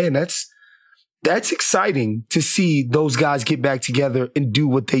 But man, that's exciting to see those guys get back together and do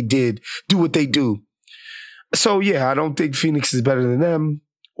what they do. So yeah, I don't think Phoenix is better than them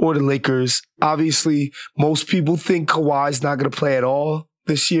or the Lakers. Obviously, most people think Kawhi's not going to play at all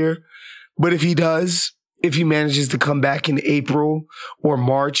this year. But if he does, if he manages to come back in April or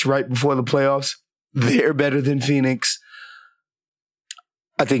March right before the playoffs, they're better than Phoenix.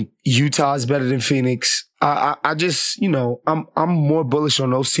 I think Utah's better than Phoenix. I just, I'm more bullish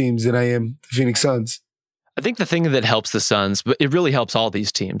on those teams than I am the Phoenix Suns. I think the thing that helps the Suns, but it really helps all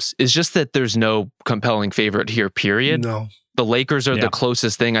these teams, is just that there's no compelling favorite here, period. No. The Lakers are the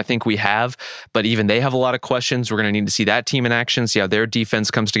closest thing I think we have, but even they have a lot of questions. We're going to need to see that team in action, see how their defense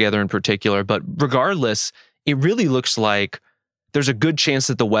comes together in particular. But regardless, it really looks like there's a good chance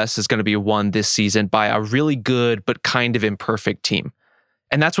that the West is going to be won this season by a really good but kind of imperfect team.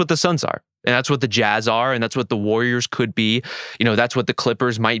 And that's what the Suns are. And that's what the Jazz are. And that's what the Warriors could be. That's what the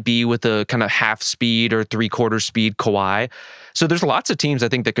Clippers might be with a kind of half speed or 3/4 speed Kawhi. So there's lots of teams I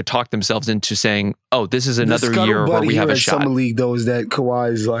think that could talk themselves into saying, oh, this is another year where we have a shot. The summer league, though, is that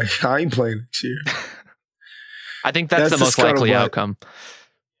Kawhi is like, I ain't playing this year. I think that's the most likely outcome.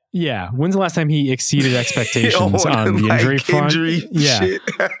 Yeah. When's the last time he exceeded expectations on the injury front? Yeah.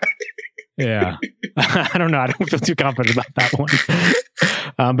 Yeah. I don't know. I don't feel too confident about that one.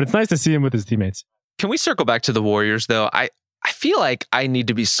 But it's nice to see him with his teammates. Can we circle back to the Warriors, though? I feel like I need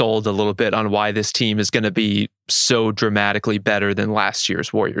to be sold a little bit on why this team is going to be so dramatically better than last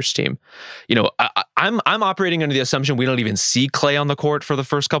year's Warriors team. I'm operating under the assumption we don't even see Clay on the court for the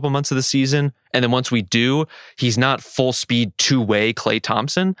first couple months of the season. And then once we do, he's not full speed two-way Klay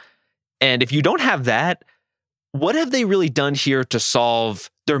Thompson. And if you don't have that, what have they really done here to solve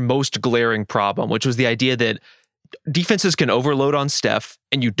their most glaring problem, which was the idea that defenses can overload on Steph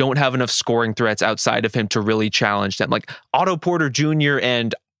and you don't have enough scoring threats outside of him to really challenge them? Like Otto Porter Jr.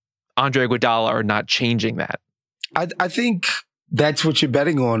 and Andre Iguodala are not changing that. I think that's what you're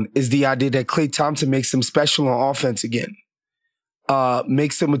betting on, is the idea that Klay Thompson makes them special on offense again.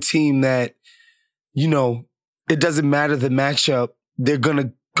 Makes them a team that, it doesn't matter the matchup, they're going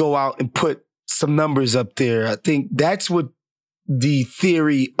to go out and put some numbers up there. I think that's what the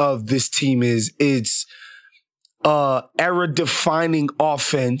theory of this team is. It's era-defining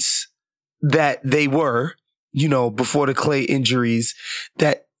offense that they were, before the Klay injuries,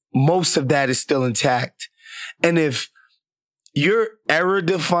 that most of that is still intact. And if you're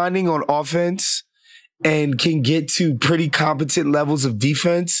era-defining on offense and can get to pretty competent levels of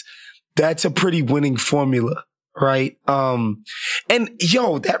defense, that's a pretty winning formula. Right. And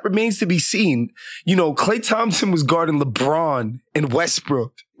that remains to be seen. Klay Thompson was guarding LeBron and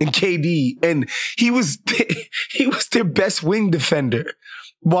Westbrook and KD, and he was their best wing defender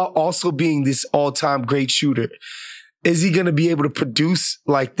while also being this all-time great shooter. Is he going to be able to produce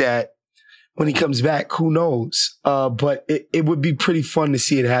like that when he comes back? Who knows? But it would be pretty fun to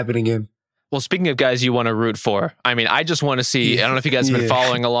see it happen again. Well, speaking of guys you want to root for, I just want to see, I don't know if you guys have been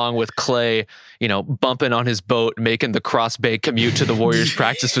following along with Klay, bumping on his boat, making the Cross Bay commute to the Warriors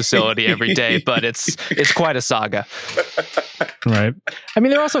practice facility every day, but it's quite a saga. Right.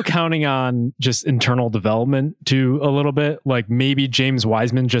 They're also counting on just internal development too a little bit. Like maybe James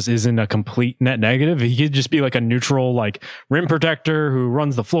Wiseman just isn't a complete net negative. He could just be like a neutral, like rim protector who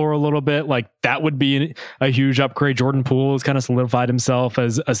runs the floor a little bit. Like that would be a huge upgrade. Jordan Poole has kind of solidified himself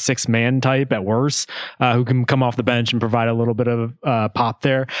as a 6-man type at worst, who can come off the bench and provide a little bit of pop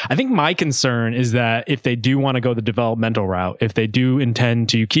there. I think my concern is that if they do want to go the developmental route, if they do intend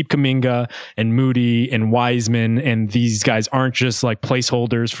to keep Kuminga and Moody and Wiseman, and these guys aren't just like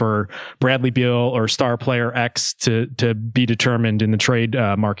placeholders for Bradley Beal or star player X to be determined in the trade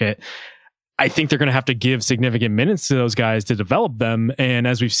market, I think they're going to have to give significant minutes to those guys to develop them. And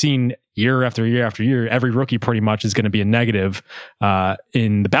as we've seen year after year after year, every rookie pretty much is going to be a negative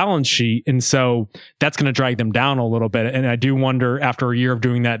in the balance sheet. And so that's going to drag them down a little bit. And I do wonder, after a year of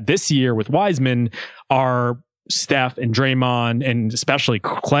doing that this year with Wiseman, are Steph and Draymond and especially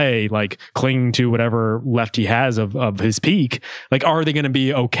Klay like clinging to whatever left he has of his peak? Like, are they going to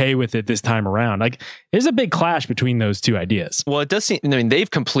be okay with it this time around? Like, there's a big clash between those two ideas. Well, it does seem, they've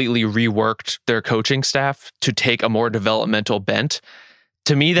completely reworked their coaching staff to take a more developmental bent.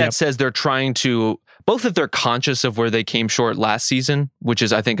 To me, that says they're trying to both that they're conscious of where they came short last season, which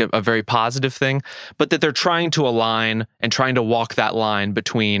is, I think, a very positive thing, but that they're trying to align and trying to walk that line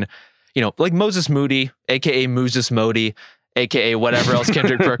between, like Moses Moody, aka Moses Modi, aka whatever else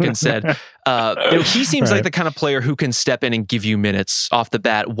Kendrick Perkins said. He seems like the kind of player who can step in and give you minutes off the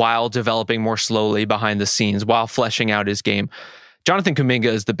bat while developing more slowly behind the scenes, while fleshing out his game. Jonathan Kuminga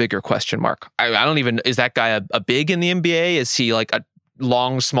is the bigger question mark. Is that guy a big in the NBA? Is he like a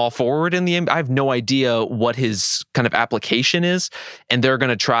long, small forward in the NBA? I have no idea what his kind of application is. And they're going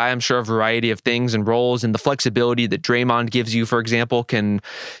to try, I'm sure, a variety of things and roles, and the flexibility that Draymond gives you, for example, can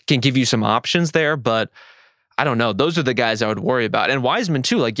give you some options there. But I don't know. Those are the guys I would worry about. And Wiseman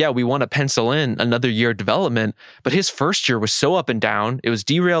too. We want to pencil in another year of development, but his first year was so up and down. It was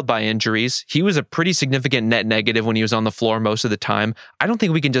derailed by injuries. He was a pretty significant net negative when he was on the floor most of the time. I don't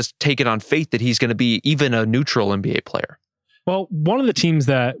think we can just take it on faith that he's going to be even a neutral NBA player. Well, one of the teams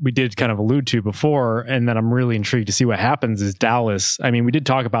that we did kind of allude to before, and that I'm really intrigued to see what happens, is Dallas. I mean, we did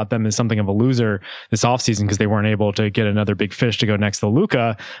talk about them as something of a loser this offseason because they weren't able to get another big fish to go next to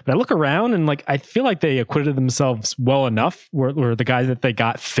Luka. But I look around and I feel like they acquitted themselves well enough where the guys that they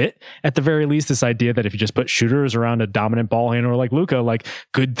got fit, at the very least, this idea that if you just put shooters around a dominant ball handler like Luka,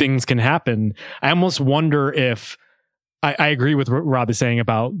 good things can happen. I almost wonder if I agree with what Rob is saying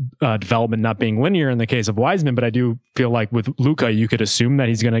about development not being linear in the case of Wiseman, but I do feel like with Luka, you could assume that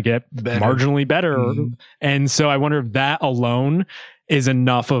he's going to get marginally better. Mm-hmm. And so I wonder if that alone is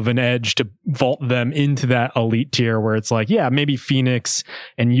enough of an edge to vault them into that elite tier where it's maybe Phoenix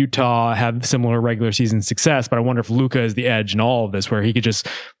and Utah have similar regular season success, but I wonder if Luka is the edge in all of this, where he could just,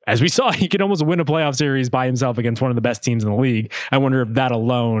 as we saw, he could almost win a playoff series by himself against one of the best teams in the league. I wonder if that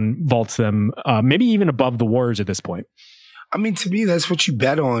alone vaults them maybe even above the Warriors at this point. I mean, to me, that's what you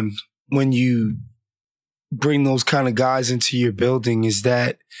bet on when you bring those kind of guys into your building, is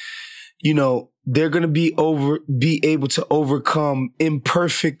that, they're going to be able to overcome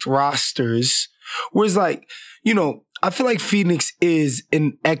imperfect rosters. Whereas I feel like Phoenix is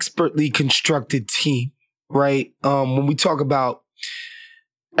an expertly constructed team, right? When we talk about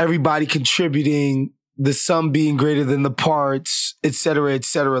everybody contributing, the sum being greater than the parts, et cetera,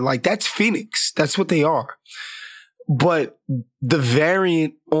 that's Phoenix. That's what they are. But the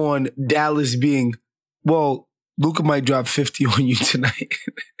variant on Dallas being, Luka might drop 50 on you tonight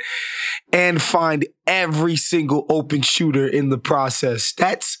and find every single open shooter in the process.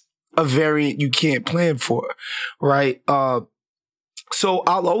 That's a variant you can't plan for, right? So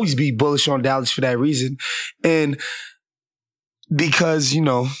I'll always be bullish on Dallas for that reason. And because,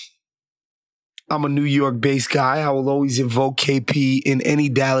 I'm a New York-based guy, I will always invoke KP in any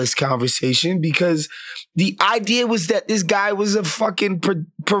Dallas conversation because the idea was that this guy was a fucking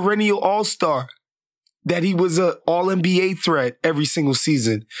perennial all-star, that he was an all-NBA threat every single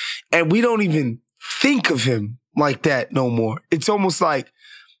season. And we don't even think of him like that no more. It's almost like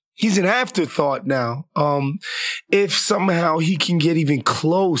he's an afterthought now. If somehow he can get even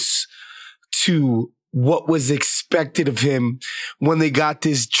close to what was expected of him when they got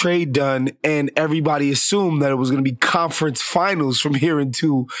this trade done and everybody assumed that it was going to be conference finals from here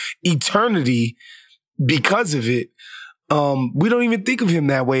into eternity because of it. We don't even think of him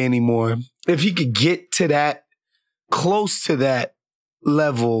that way anymore. If he could get to that, close to that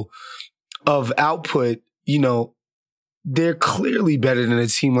level of output, they're clearly better than a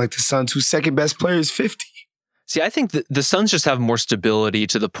team like the Suns, whose second best player is 50. See, I think the Suns just have more stability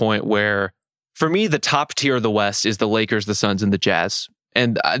to the point where, for me, the top tier of the West is the Lakers, the Suns, and the Jazz.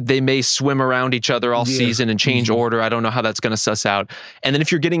 And they may swim around each other all season and change order. I don't know how that's going to suss out. And then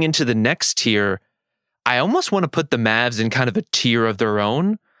if you're getting into the next tier, I almost want to put the Mavs in kind of a tier of their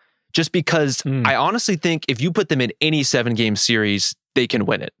own, just because I honestly think if you put them in any 7-game series, they can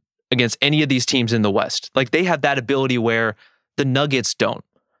win it against any of these teams in the West. They have that ability where the Nuggets don't.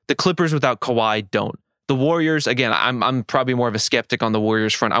 The Clippers without Kawhi don't. The Warriors, again, I'm probably more of a skeptic on the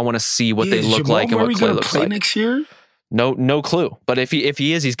Warriors front. I want to see what they look like and what Klay looks like next year. No clue. But if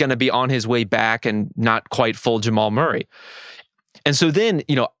he is, he's going to be on his way back and not quite full Jamal Murray. And so then,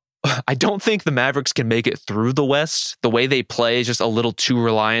 I don't think the Mavericks can make it through the West. The way they play is just a little too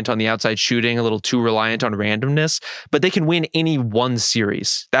reliant on the outside shooting, a little too reliant on randomness. But they can win any one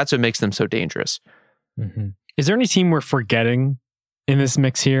series. That's what makes them so dangerous. Mm-hmm. Is there any team we're forgetting in this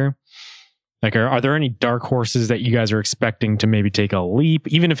mix here? Are there any dark horses that you guys are expecting to maybe take a leap,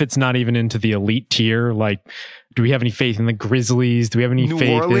 even if it's not even into the elite tier? Do we have any faith in the Grizzlies? Do we have any faith in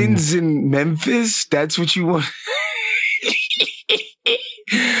New Orleans and Memphis? That's what you want.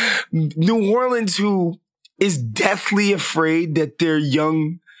 New Orleans, who is deathly afraid that their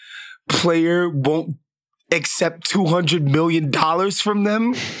young player won't accept $200 million from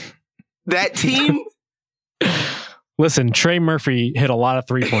them. That team? Listen, Trey Murphy hit a lot of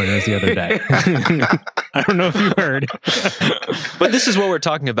three-pointers the other day. I don't know if you heard. But this is what we're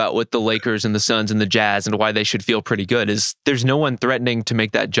talking about with the Lakers and the Suns and the Jazz and why they should feel pretty good is there's no one threatening to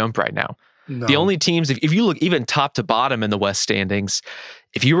make that jump right now. No. The only teams, if you look even top to bottom in the West standings,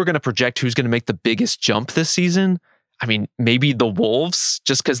 if you were going to project who's going to make the biggest jump this season, I mean, maybe the Wolves,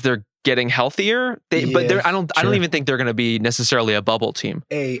 just because they're getting healthier. But I don't even think they're going to be necessarily a bubble team.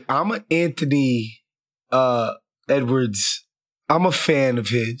 Hey, I'm an Anthony Edwards. I'm a fan of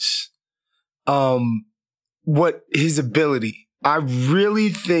his. What his ability. I really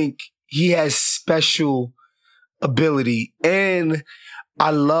think he has special ability, and I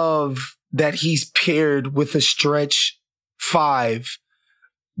love that he's paired with a stretch five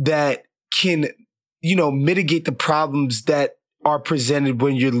that can, mitigate the problems that are presented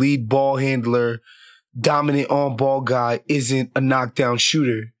when your lead ball handler, dominant on-ball guy isn't a knockdown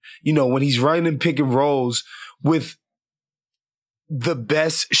shooter. When he's running pick and rolls with the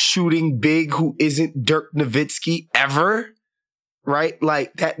best shooting big who isn't Dirk Nowitzki ever, right?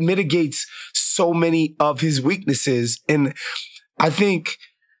 Like, that mitigates so many of his weaknesses. And I think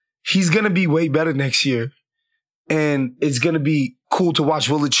he's going to be way better next year. And it's going to be cool to watch.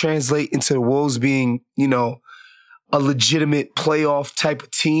 Will it translate into the Wolves being, a legitimate playoff type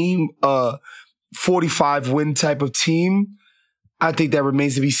of team, a 45-win type of team? I think that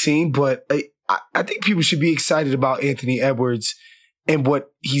remains to be seen. But I think people should be excited about Anthony Edwards and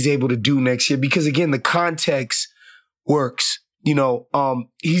what he's able to do next year. Because, again, the context works.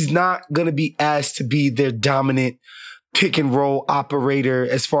 He's not going to be asked to be their dominant pick and roll operator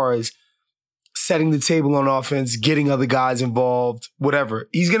as far as setting the table on offense, getting other guys involved, whatever.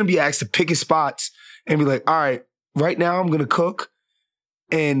 He's going to be asked to pick his spots and be like, all right, right now I'm going to cook.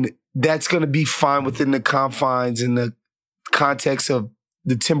 And that's going to be fine within the confines and the context of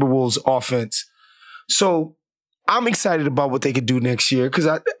the Timberwolves offense. So I'm excited about what they could do next year because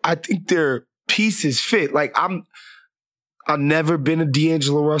I think their pieces fit. Like, I've never been a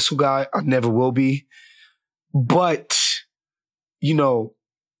D'Angelo Russell guy. I never will be. But,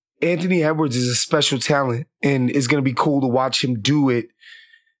 Anthony Edwards is a special talent, and it's going to be cool to watch him do it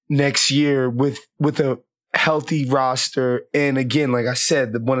next year with a healthy roster. And again, like I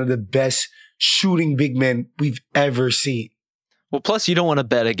said, one of the best shooting big men we've ever seen. Well, plus you don't want to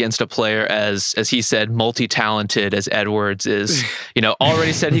bet against a player as he said, multi-talented as Edwards is.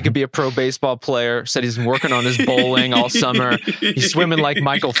 Already said he could be a pro baseball player, said he's been working on his bowling all summer. He's swimming like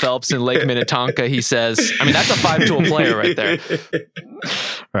Michael Phelps in Lake Minnetonka, he says. I mean, that's a 5-tool player right there.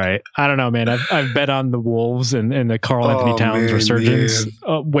 Right. I don't know, man. I've bet on the Wolves and the Karl Anthony Towns resurgence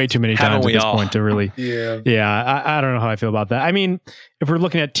way too many times at this point to really. Yeah. I don't know how I feel about that. I mean, if we're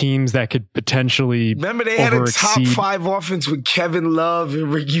looking at teams that could potentially remember they had a top 5 offense with Kevin Love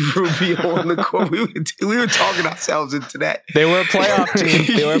and Ricky Rubio on the court. We were talking ourselves into that. They were a playoff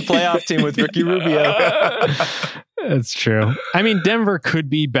team. They were a playoff team with Ricky Rubio. That's true. I mean, Denver could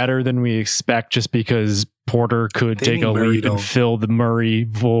be better than we expect just because Porter could take a lead and fill the Murray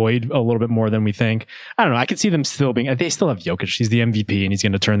void a little bit more than we think. I don't know. I could see them still being, they still have Jokic. He's the MVP and he's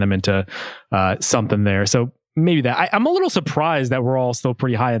going to turn them into something there. So maybe that. I'm a little surprised that we're all still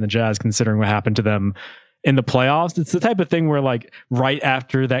pretty high in the Jazz considering what happened to them in the playoffs. It's the type of thing where, like, right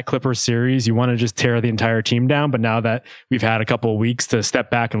after that Clippers series, you want to just tear the entire team down. But now that we've had a couple of weeks to step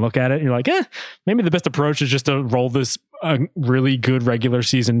back and look at it, you're like, maybe the best approach is just to roll this really good regular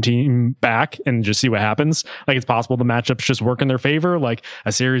season team back and just see what happens. Like, it's possible the matchups just work in their favor. Like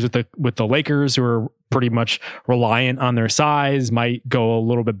a series with the Lakers, who are pretty much reliant on their size, might go a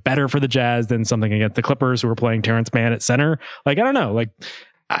little bit better for the Jazz than something against the Clippers, who are playing Terrence Mann at center. Like, I don't know. Like,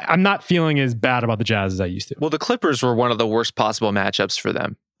 I'm not feeling as bad about the Jazz as I used to. Well, the Clippers were one of the worst possible matchups for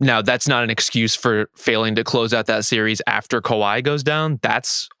them. Now, that's not an excuse for failing to close out that series after Kawhi goes down.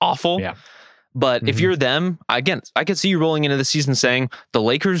 That's awful. Yeah. But if you're them, again, I could see you rolling into the season saying the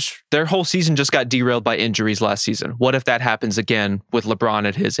Lakers, their whole season just got derailed by injuries last season. What if that happens again with LeBron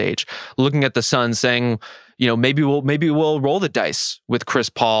at his age? Looking at the Suns saying, maybe we'll roll the dice with Chris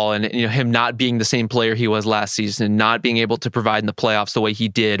Paul and him not being the same player he was last season, not being able to provide in the playoffs the way he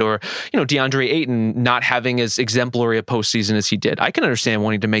did, or DeAndre Ayton not having as exemplary a postseason as he did. I can understand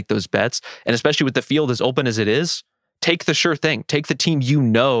wanting to make those bets, and especially with the field as open as it is, take the sure thing. Take the team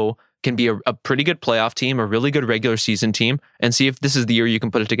can be a pretty good playoff team, a really good regular season team, and see if this is the year you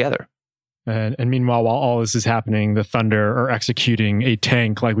can put it together. And meanwhile, while all this is happening, the Thunder are executing a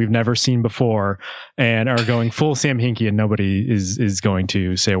tank like we've never seen before and are going full Sam Hinkie, and nobody is going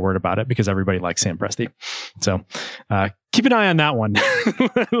to say a word about it because everybody likes Sam Presti. So keep an eye on that one.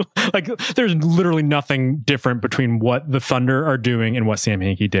 Like, there's literally nothing different between what the Thunder are doing and what Sam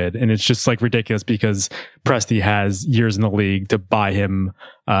Hinkie did. And it's just like ridiculous because Presti has years in the league to buy him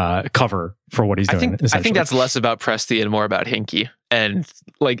cover for what he's doing. I think that's less about Presti and more about Hinkie. And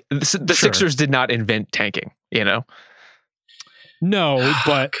like the Sixers did not invent tanking, you know? No,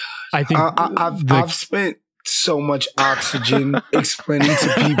 but I think I've spent so much oxygen explaining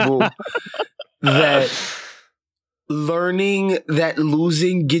to people that learning that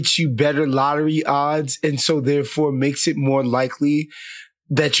losing gets you better lottery odds, and so therefore makes it more likely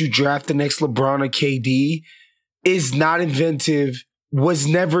that you draft the next LeBron or KD, is not inventive, was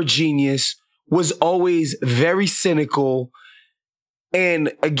never genius, was always very cynical.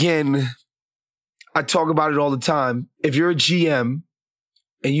 And again, I talk about it all the time. If you're a GM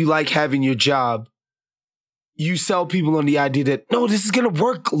and you like having your job, you sell people on the idea that, no, this is going to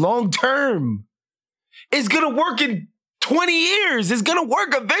work long term. It's going to work in 20 years. It's going to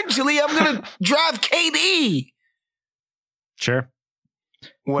work eventually. I'm going to drive KD. Sure.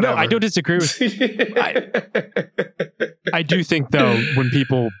 Whatever. No, I don't disagree with I do think, though, when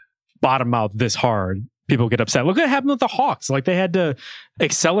people bottom out this hard, people get upset. Look what happened with the Hawks. Like, they had to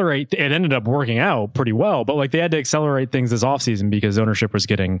accelerate. It ended up working out pretty well, but like, they had to accelerate things this offseason because ownership was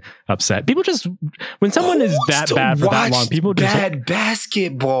getting upset. People just, when someone is that bad for that long, people just bad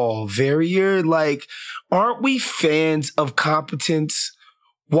basketball, Verrier. Like, aren't we fans of competence?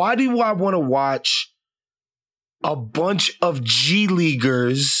 Why do I want to watch a bunch of G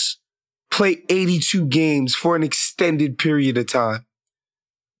Leaguers play 82 games for an extended period of time?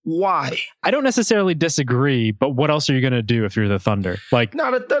 Why? I don't necessarily disagree, but what else are you going to do if you're the Thunder? Like,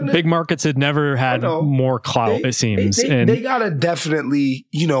 not a Thunder. Big markets had never had more clout, it seems. They got to definitely,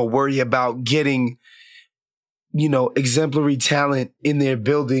 worry about getting, exemplary talent in their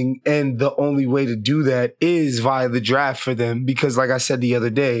building. And the only way to do that is via the draft for them. Because like I said the other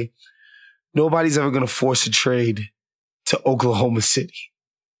day, nobody's ever going to force a trade to Oklahoma City.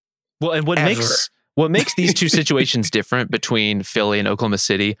 Well, and what makes these two situations different between Philly and Oklahoma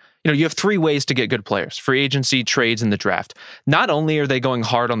City, you have three ways to get good players: free agency, trades, and the draft. Not only are they going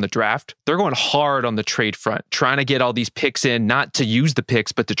hard on the draft, they're going hard on the trade front, trying to get all these picks in, not to use the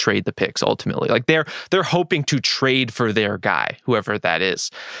picks, but to trade the picks ultimately. Like, they're hoping to trade for their guy, whoever that is.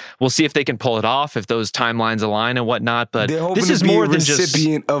 We'll see if they can pull it off, if those timelines align and whatnot, but this is more than just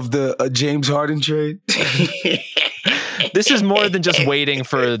recipient of the James Harden trade. This is more than just waiting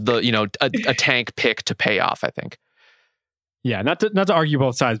for the, a tank pick to pay off, I think. Yeah, not to argue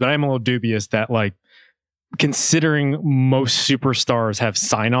both sides, but I'm a little dubious that, like, considering most superstars have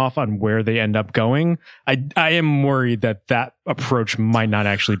sign off on where they end up going, I am worried that approach might not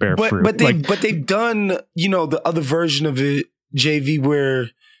actually bear fruit. But they've done, the other version of it, JV, where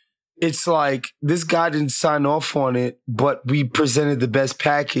it's like, this guy didn't sign off on it, but we presented the best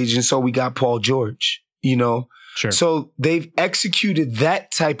package, and so we got Paul George, Sure. So they've executed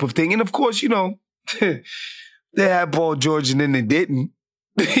that type of thing. And of course, they had Paul George and then they didn't.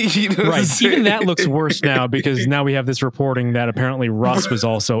 Right. Even that looks worse now because now we have this reporting that apparently Russ was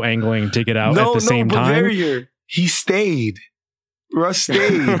also angling to get out at the same time. Verrier, he stayed. Russ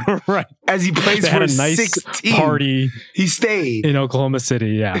stayed. Right. As he plays for a nice 16 party. He stayed. In Oklahoma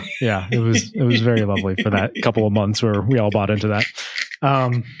City. Yeah. Yeah. It was very lovely for that couple of months where we all bought into that.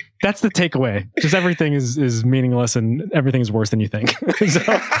 That's the takeaway. Just everything is meaningless and everything is worse than you think.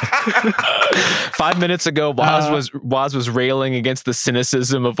 5 minutes ago, Woz was railing against the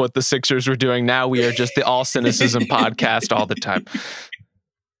cynicism of what the Sixers were doing. Now we are just the all cynicism podcast all the time.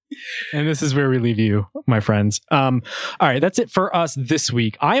 And this is where we leave you, my friends. All right, that's it for us this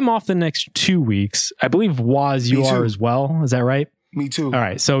week. I am off the next 2 weeks. I believe, Woz, you are as well. Is that right? Me too. All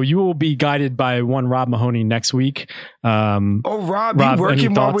right, so you will be guided by one Rob Mahoney next week. Rob, you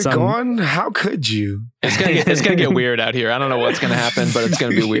working while we're gone? How could you? It's gonna get weird out here. I don't know what's gonna happen, but it's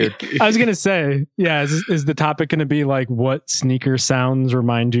gonna be weird. I was gonna say, yeah, is the topic gonna be like what sneaker sounds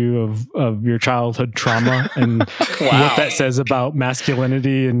remind you of your childhood trauma and what that says about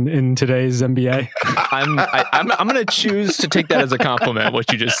masculinity in today's NBA? I'm gonna choose to take that as a compliment.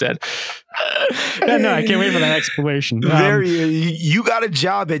 What you just said. Yeah, no, I can't wait for that explanation. You got a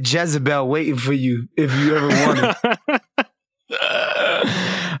job at Jezebel waiting for you if you ever want it.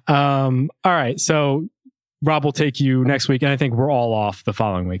 All right, so Rob will take you next week, and I think we're all off the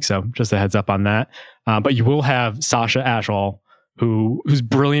following week. So just a heads up on that. But you will have Sasha Ashall whose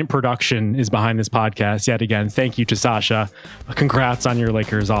brilliant production is behind this podcast yet again. Thank you to Sasha. Congrats on your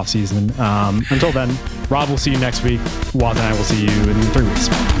Lakers offseason. Until then, Rob will see you next week. Woz and I will see you in 3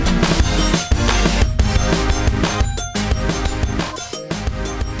 weeks.